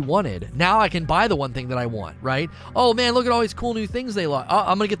thing that you wanted. Now I can buy the one thing that I want, right? Oh man, look at all these cool new things they like.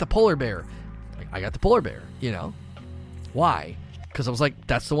 I'm going to get the polar bear. I got the polar bear, you know. Why? Because I was like,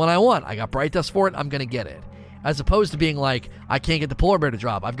 that's the one I want. I got Bright Dust for it. I'm going to get it. As opposed to being like, I can't get the polar bear to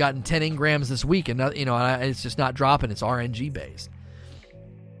drop. I've gotten 10 engrams this week and, you know, it's just not dropping. It's RNG based.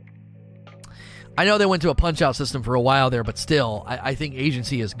 I know they went to a punch-out system for a while there, but still, I think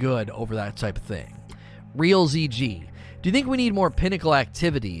agency is good over that type of thing. Real ZG. Do you think we need more Pinnacle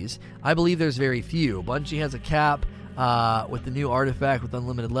activities? I believe there's very few. Bungie has a cap with the new artifact with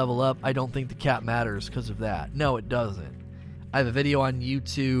unlimited level up. I don't think the cap matters because of that. No, it doesn't. I have a video on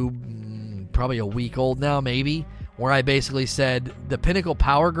YouTube, probably a week old now, maybe, where I basically said the Pinnacle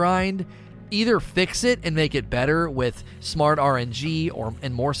power grind, either fix it and make it better with smart RNG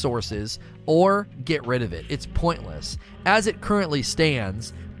and more sources, or get rid of it. It's pointless. As it currently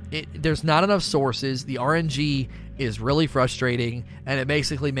stands, there's not enough sources. The RNG is really frustrating, and it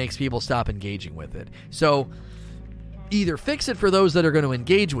basically makes people stop engaging with it. So either fix it for those that are going to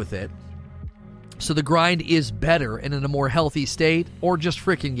engage with it, so the grind is better and in a more healthy state, or just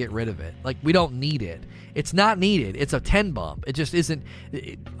freaking get rid of it. Like, we don't need it. It's not needed. It's a 10 bump. It just isn't.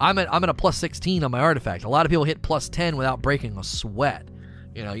 I'm at a plus 16 on my artifact. A lot of people hit plus 10 without breaking a sweat.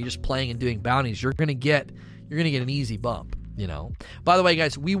 You know, you're just playing and doing bounties. You're gonna get an easy bump. You know. By the way,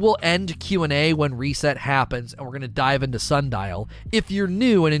 guys, we will end Q&A when reset happens, and we're going to dive into Sundial. If you're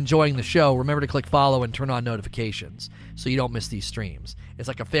new and enjoying the show, remember to click follow and turn on notifications so you don't miss these streams. It's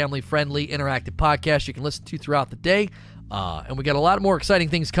like a family-friendly, interactive podcast you can listen to throughout the day, and we got a lot more exciting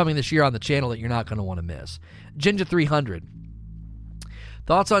things coming this year on the channel that you're not going to want to miss. Jinja300.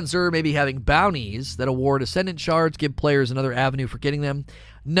 Thoughts on Xur maybe having bounties that award Ascendant Shards, give players another avenue for getting them?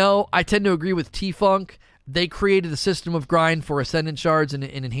 No, I tend to agree with T-Funk. They created a system of grind for Ascendant Shards and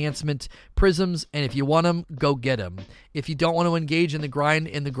enhancement prisms, and if you want them, go get them. If you don't want to engage in the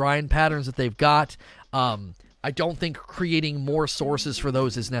grind patterns that they've got, I don't think creating more sources for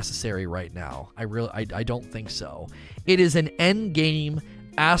those is necessary right now. I don't think so. It is an end game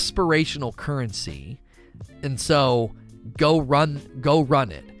aspirational currency, and so go run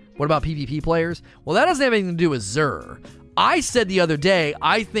it. What about PvP players? Well, that doesn't have anything to do with Xur. I said the other day,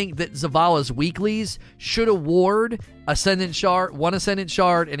 I think that Zavala's weeklies should award one Ascendant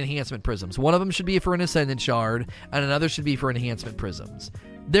Shard, and enhancement prisms. One of them should be for an Ascendant Shard, and another should be for enhancement prisms.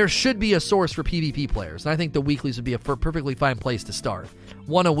 There should be a source for PvP players, and I think the weeklies would be a perfectly fine place to start.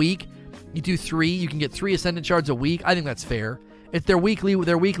 One a week, you do 3, you can get 3 Ascendant Shards a week. I think that's fair. It's their weekly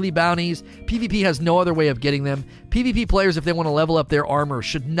bounties. PvP has no other way of getting them. PvP players, if they want to level up their armor,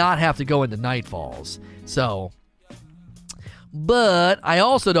 should not have to go into Nightfalls. So, but I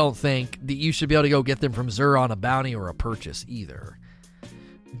also don't think that you should be able to go get them from Xur on a bounty or a purchase either.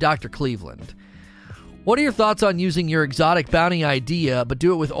 Dr. Cleveland. What are your thoughts on using your exotic bounty idea, but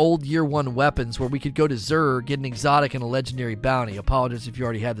do it with old Year 1 weapons where we could go to Xur, get an exotic and a legendary bounty? Apologies if you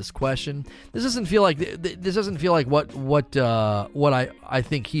already had this question. This doesn't feel like what I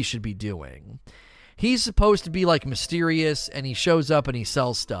think he should be doing. He's supposed to be like mysterious, and he shows up and he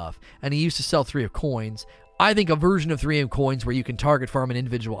sells stuff, and he used to sell 3 of coins. I think a version of 3 of coins where you can target farm an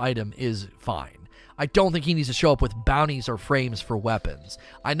individual item is fine. I don't think he needs to show up with bounties or frames for weapons.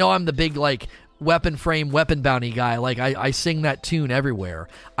 I know I'm the big weapon frame, weapon bounty guy. I sing that tune everywhere.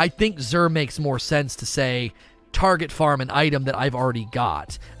 I think Xur makes more sense to say target farm an item that I've already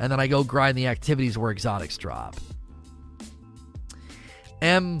got, and then I go grind the activities where exotics drop.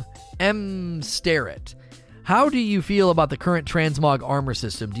 M. Starrett. How do you feel about the current transmog armor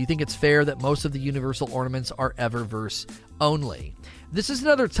system? Do you think it's fair that most of the universal ornaments are Eververse only? This is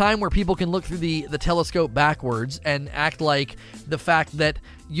another time where people can look through the telescope backwards and act like the fact that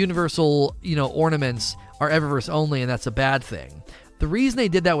universal, ornaments are Eververse only, and that's a bad thing. The reason they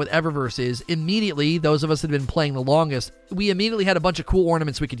did that with Eververse is immediately, those of us that had been playing the longest, we immediately had a bunch of cool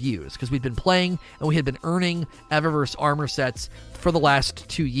ornaments we could use because we'd been playing and we had been earning Eververse armor sets for the last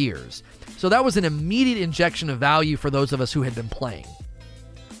 2 years. So that was an immediate injection of value for those of us who had been playing.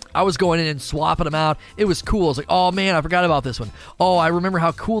 I was going in and swapping them out. It was cool. I was like, oh man, I forgot about this one. Oh, I remember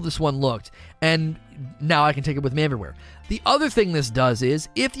how cool this one looked. And now I can take it with me everywhere. The other thing this does is,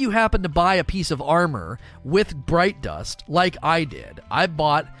 if you happen to buy a piece of armor with Bright Dust, like I did, I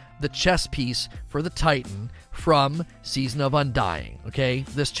bought the chest piece for the Titan from Season of Undying, okay?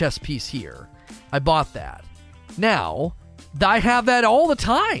 This chest piece here. I bought that. Now, I have that all the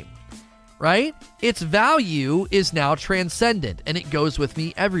time. Right? Its value is now transcendent, and it goes with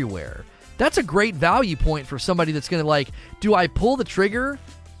me everywhere. That's a great value point for somebody that's going to do I pull the trigger?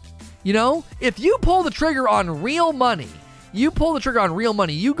 If you pull the trigger on real money, you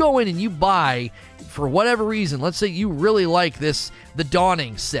go in and you buy, for whatever reason, let's say you really like the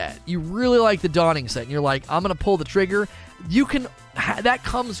Dawning set. You really like the Dawning set, and you're like, I'm going to pull the trigger. You can, that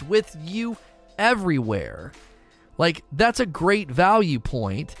comes with you everywhere. That's a great value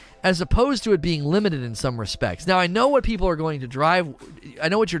point, as opposed to it being limited in some respects. Now, I know what people are going to drive. I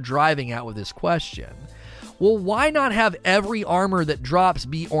know what you're driving at with this question. Well, why not have every armor that drops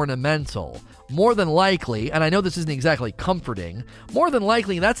be ornamental? More than likely, and I know this isn't exactly comforting, more than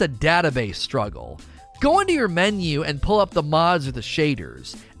likely that's a database struggle. Go into your menu and pull up the mods or the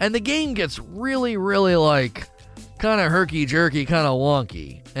shaders, and the game gets really, really kind of herky-jerky, kind of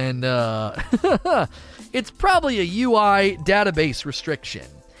wonky. And, it's probably a UI database restriction.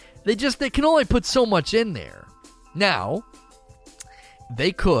 They can only put so much in there. Now,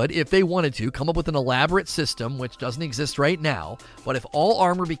 they could, if they wanted to, come up with an elaborate system, which doesn't exist right now, but if all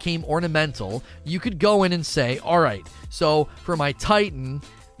armor became ornamental, you could go in and say, all right, so for my Titan,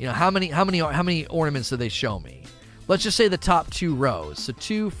 how many ornaments do they show me? Let's just say the top 2 rows. So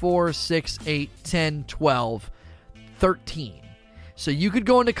 2, 4, 6, 8, 10, 12, 13. So you could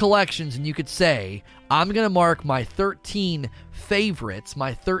go into collections and you could say, I'm going to mark my 13 favorites,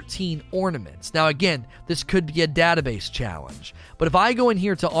 my 13 ornaments. Now, again, this could be a database challenge. But if I go in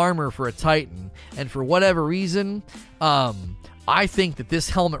here to armor for a Titan, and for whatever reason, I think that this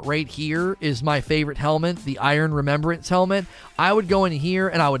helmet right here is my favorite helmet, the Iron Remembrance helmet, I would go in here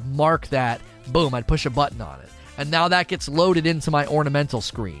and I would mark that. Boom, I'd push a button on it. And now that gets loaded into my ornamental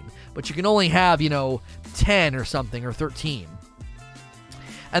screen. But you can only have, 10 or something, or 13.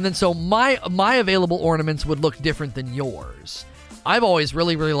 And then so my available ornaments would look different than yours. I've always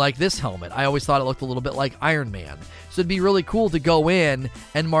really, really liked this helmet. I always thought it looked a little bit like Iron Man. So it'd be really cool to go in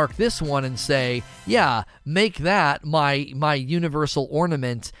and mark this one and say, yeah, make that my universal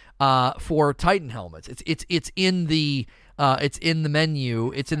ornament for Titan helmets. It's in the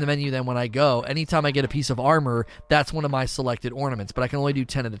menu. It's in the menu then when I go. Anytime I get a piece of armor, that's one of my selected ornaments, but I can only do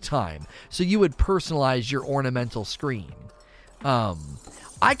 10 at a time. So you would personalize your ornamental screen.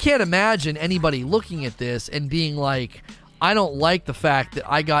 I can't imagine anybody looking at this and being like, I don't like the fact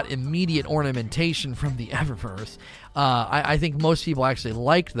that I got immediate ornamentation from the Eververse. I think most people actually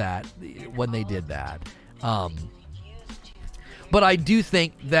liked that when they did that. But I do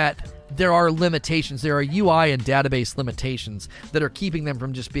think that there are limitations. There are UI and database limitations that are keeping them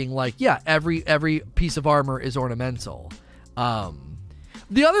from just being like, yeah, every piece of armor is ornamental.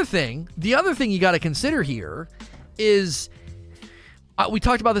 The other thing you got to consider here is We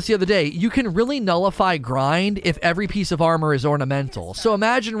talked about this the other day. You can really nullify grind if every piece of armor is ornamental. So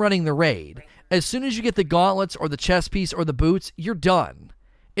imagine running the raid. As soon as you get the gauntlets or the chest piece or the boots, you're done.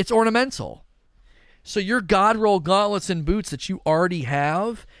 It's ornamental. So your god roll gauntlets and boots that you already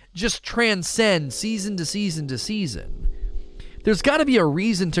have just transcend season to season to season. There's got to be a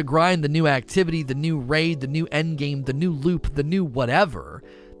reason to grind the new activity, the new raid, the new endgame, the new loop, the new whatever.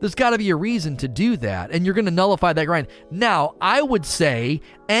 There's got to be a reason to do that, and you're going to nullify that grind. Now, I would say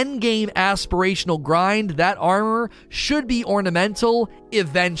endgame aspirational grind, that armor should be ornamental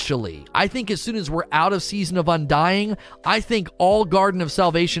eventually. I think as soon as we're out of Season of Undying, I think all Garden of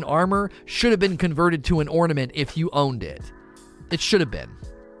Salvation armor should have been converted to an ornament if you owned it. It should have been.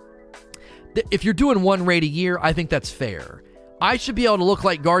 If you're doing one raid a year, I think that's fair. I should be able to look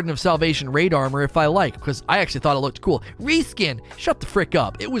like Garden of Salvation raid armor if I like, because I actually thought it looked cool. Reskin, shut the frick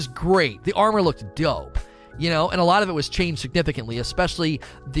up. It was great. The armor looked dope. And a lot of it was changed significantly, especially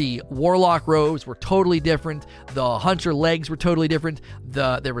the Warlock robes were totally different. The Hunter legs were totally different.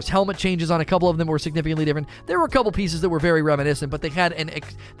 There was helmet changes on a couple of them were significantly different. There were a couple pieces that were very reminiscent, but they had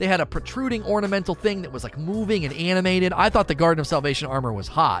a protruding ornamental thing that was like moving and animated. I thought the Garden of Salvation armor was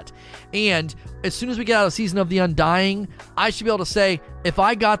hot. And as soon as we get out of Season of the Undying, I should be able to say, if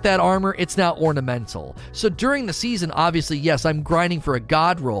I got that armor, it's now ornamental. So during the season, obviously, yes, I'm grinding for a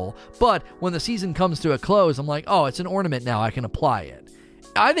god roll, but when the season comes to a close, I'm like, oh, it's an ornament now, I can apply it.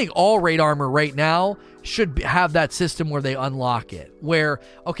 I think all raid armor right now should have that system where they unlock it. Where,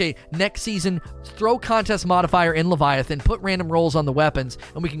 okay, next season, throw contest modifier in Leviathan, put random rolls on the weapons,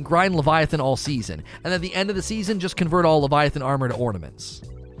 and we can grind Leviathan all season. And at the end of the season, just convert all Leviathan armor to ornaments.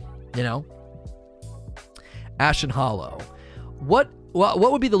 Ashen Hollow. What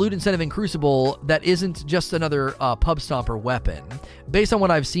would be the loot incentive in Crucible that isn't just another pub stomper weapon? Based on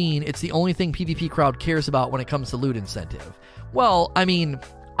what I've seen, it's the only thing PvP crowd cares about when it comes to loot incentive. Well, I mean,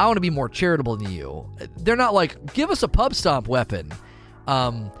 I want to be more charitable than you. They're not like, give us a pub stomp weapon.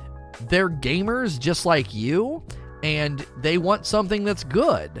 They're gamers just like you, and they want something that's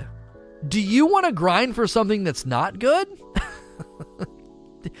good. Do you want to grind for something that's not good?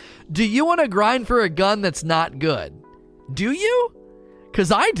 Do you want to grind for a gun that's not good? Do you?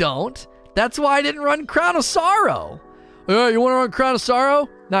 Because I don't. That's why I didn't run Crown of Sorrow. Oh, you want to run Crown of Sorrow?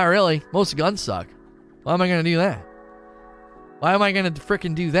 Not really. Most guns suck. Why am I going to do that? Why am I going to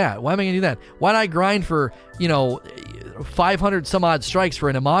frickin' do that? Why am I going to do that? Why did I grind for, 500 some odd strikes for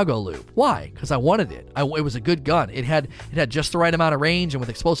an Imago loop? Why? Because I wanted it. It was a good gun. It had just the right amount of range, and with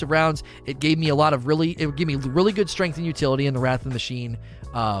explosive rounds, it gave me really good strength and utility in the Wrath of the Machine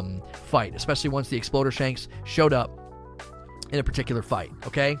fight, especially once the Exploder Shanks showed up in a particular fight,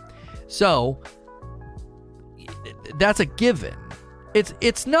 okay? So, that's a given.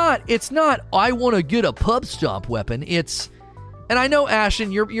 It's not, I want to get a pub stomp weapon. And I know,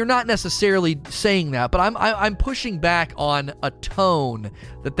 Ashen, you're not necessarily saying that, but I'm pushing back on a tone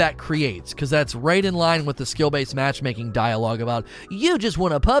that creates, because that's right in line with the skill-based matchmaking dialogue about, you just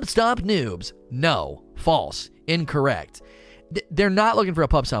want to pub stomp noobs. No, false, incorrect. They're not looking for a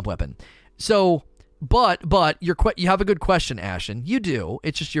pub stomp weapon. So, but you have a good question, Ashen. You do.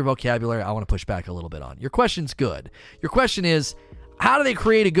 It's just your vocabulary I want to push back a little bit on. Your question's good. Your question is, how do they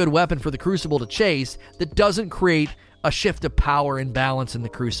create a good weapon for the Crucible to chase that doesn't create a shift of power and balance in the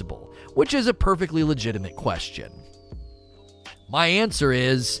Crucible? Which is a perfectly legitimate question. My answer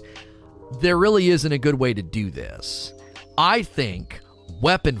is, there really isn't a good way to do this. I think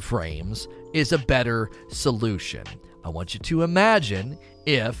weapon frames is a better solution. I want you to imagine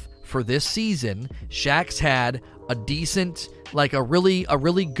if, for this season, Shaxx had a decent, like a really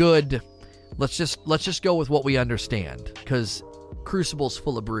good, let's just go with what we understand, because Crucible's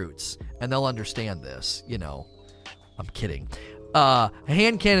full of brutes, and they'll understand this, I'm kidding. A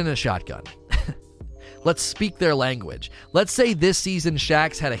hand cannon and a shotgun. Let's speak their language. Let's say this season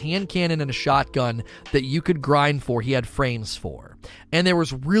Shaxx had a hand cannon and a shotgun that you could grind for, he had frames for. And there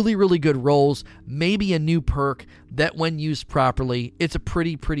was really, really good rolls, maybe a new perk that when used properly, it's a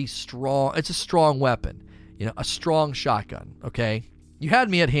pretty strong, it's a strong weapon. A strong shotgun, okay? You had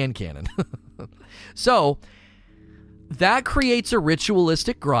me at hand cannon. So, that creates a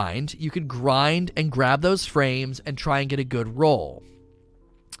ritualistic grind. You could grind and grab those frames and try and get a good roll.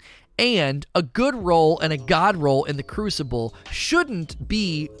 And a good roll and a god roll in the Crucible shouldn't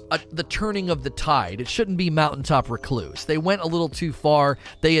be the turning of the tide. It shouldn't be Mountaintop Recluse. They went a little too far.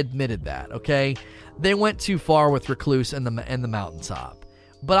 They admitted that, okay? They went too far with Recluse and the Mountaintop.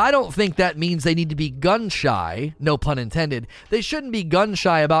 But I don't think that means they need to be gun-shy, no pun intended. They shouldn't be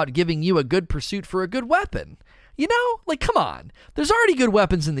gun-shy about giving you a good pursuit for a good weapon. You know, like, come on. There's already good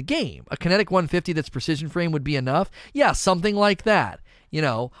weapons in the game. A kinetic 150 that's precision frame would be enough. Yeah, something like that. You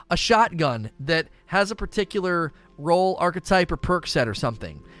know, a shotgun that has a particular role, archetype, or perk set or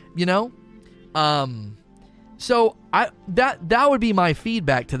something. You know? So that would be my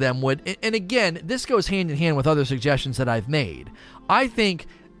feedback to them. And again, this goes hand in hand with other suggestions that I've made. I think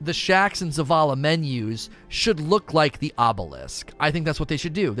the Shaxx and Zavala menus should look like the Obelisk. I think that's what they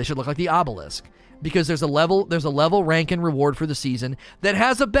should do. They should look like the Obelisk. Because there's a level rank and reward for the season that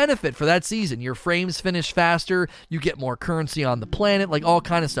has a benefit for that season. Your frames finish faster, you get more currency on the planet, like all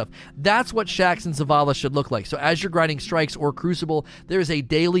kind of stuff. That's what Shaxx and Zavala should look like. So as you're grinding Strikes or Crucible, there is a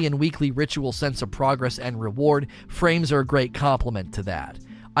daily and weekly ritual sense of progress and reward. Frames are a great complement to that.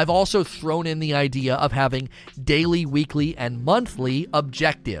 I've also thrown in the idea of having daily, weekly, and monthly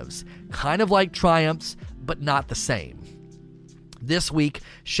objectives. Kind of like triumphs, but not the same. This week,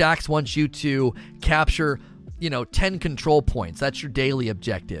 Shaxx wants you to capture, 10 control points. That's your daily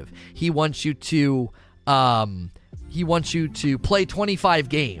objective. He wants you to play 25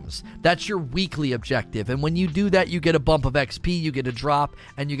 games. That's your weekly objective. And when you do that, you get a bump of XP, you get a drop,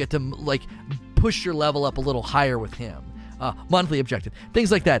 and you get to push your level up a little higher with him. Monthly objective.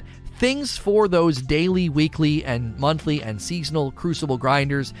 Things like that. Things for those daily, weekly, and monthly and seasonal Crucible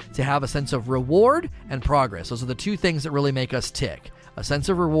grinders to have a sense of reward and progress. Those are the two things that really make us tick. A sense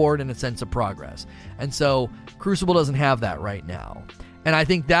of reward and a sense of progress. And so Crucible doesn't have that right now. And I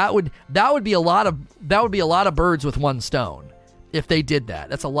think that would be a lot of birds with one stone. If they did that.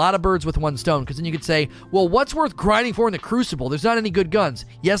 That's a lot of birds with one stone, because then you could say, well, what's worth grinding for in the Crucible? There's not any good guns.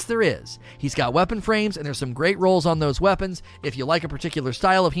 Yes, there is. He's got weapon frames, and there's some great rolls on those weapons. If you like a particular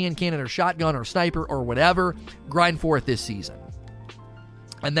style of hand cannon or shotgun or sniper or whatever, grind for it this season.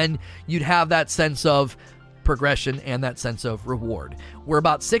 And then you'd have that sense of progression and that sense of reward. We're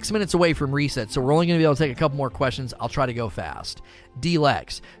about 6 minutes away from reset, so we're only going to be able to take a couple more questions. I'll try to go fast.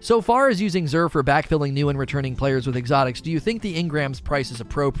 D-Lex. So far as using Xur for backfilling new and returning players with exotics, do you think the Ingram's price is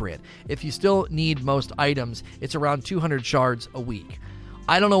appropriate? If you still need most items, it's around 200 shards a week.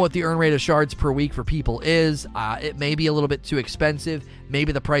 I don't know what the earn rate of shards per week for people is. It may be a little bit too expensive.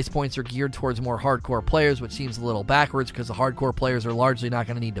 Maybe the price points are geared towards more hardcore players, which seems a little backwards because the hardcore players are largely not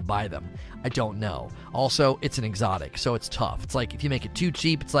going to need to buy them. I don't know. Also, it's an exotic, so it's tough. It's like if you make it too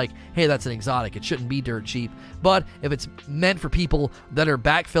cheap, it's like, hey, that's an exotic. It shouldn't be dirt cheap. But if it's meant for people that are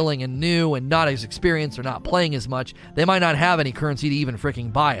backfilling and new and not as experienced or not playing as much, they might not have any currency to even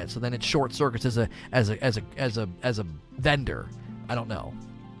freaking buy it. So then it short circuits as a vendor. I don't know.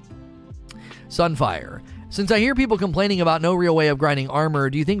 Sunfire. Since I hear people complaining about no real way of grinding armor,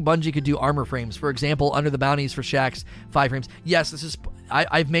 do you think Bungie could do armor frames? For example, under the bounties for Shaxx, 5 frames. Yes,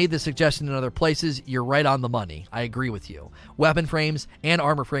 I've made this suggestion in other places. You're right on the money. I agree with you. Weapon frames and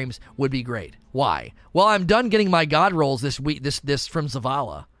armor frames would be great. Why? Well, I'm done getting my god rolls this week. This from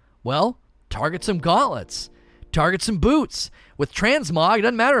Zavala. Well, target some gauntlets. Target some boots. With transmog, it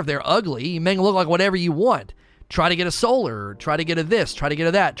doesn't matter if they're ugly. You make them look like whatever you want. Try to get a solar, try to get a this, try to get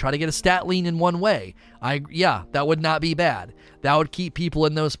a that, try to get a stat lean in one way. That would not be bad. That would keep people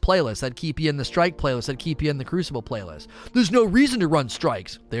in those playlists. That'd keep you in the Strike playlist. That'd keep you in the Crucible playlist. There's no reason to run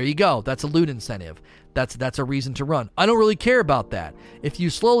Strikes. There you go. That's a loot incentive. That's a reason to run. I don't really care about that. If you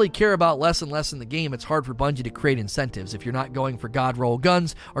slowly care about less and less in the game, it's hard for Bungie to create incentives. If you're not going for God roll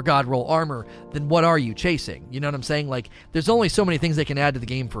guns or God roll armor, then what are you chasing? You know what I'm saying? Like, there's only so many things they can add to the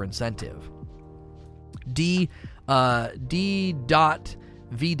game for incentive. D.V. I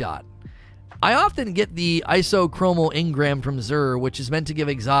often get the isochromal engram from Xur, which is meant to give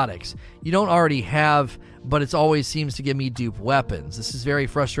exotics. You don't already have, but it always seems to give me dupe weapons. This is very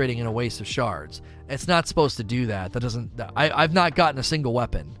frustrating and a waste of shards. It's not supposed to do that. I've not gotten a single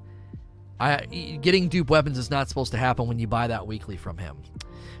weapon. Getting dupe weapons is not supposed to happen when you buy that weekly from him.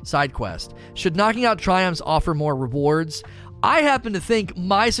 Side quest. Should knocking out triumphs offer more rewards? I happen to think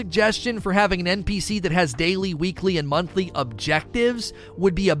my suggestion for having an NPC that has daily, weekly, and monthly objectives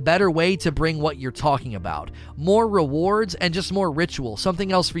would be a better way to bring what you're talking about. More rewards and just more ritual.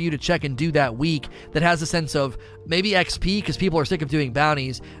 Something else for you to check and do that week that has a sense of maybe XP because people are sick of doing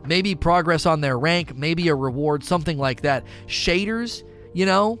bounties, maybe progress on their rank, maybe a reward, something like that. Shaders,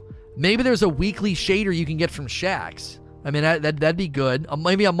 maybe there's a weekly shader you can get from Shaxx. I mean, that'd be good.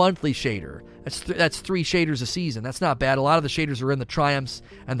 Maybe a monthly shader. That's 3 shaders a season. That's not bad. A lot of the shaders are in the triumphs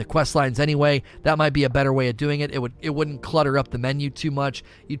and the quest lines anyway. That might be a better way of doing it. It wouldn't clutter up the menu too much.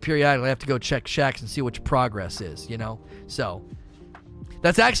 You'd periodically have to go check Shaxx and see what your progress is, So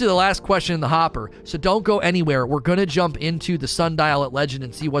That's actually the last question in the hopper, so don't go anywhere. We're going to jump into the Sundial at Legend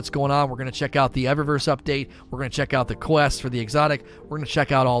and see what's going on. We're going to check out the Eververse update. We're going to check out the quest for the exotic. We're going to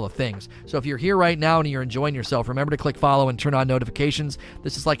check out all the things. So if you're here right now and you're enjoying yourself, remember to click follow and turn on notifications.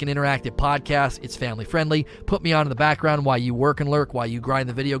 This is like an interactive podcast. It's family friendly. Put me on in the background while you work and lurk, while you grind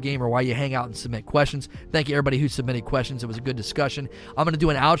the video game, or while you hang out and submit questions. Thank you everybody who submitted questions. It was a good discussion. I'm going to do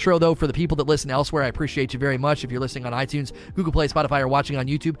an outro though for the people that listen elsewhere. I appreciate you very much. If you're listening on iTunes, Google Play, Spotify, or watching on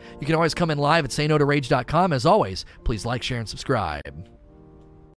YouTube, you can always come in live at saynotorage.com. As always, please like, share, and subscribe.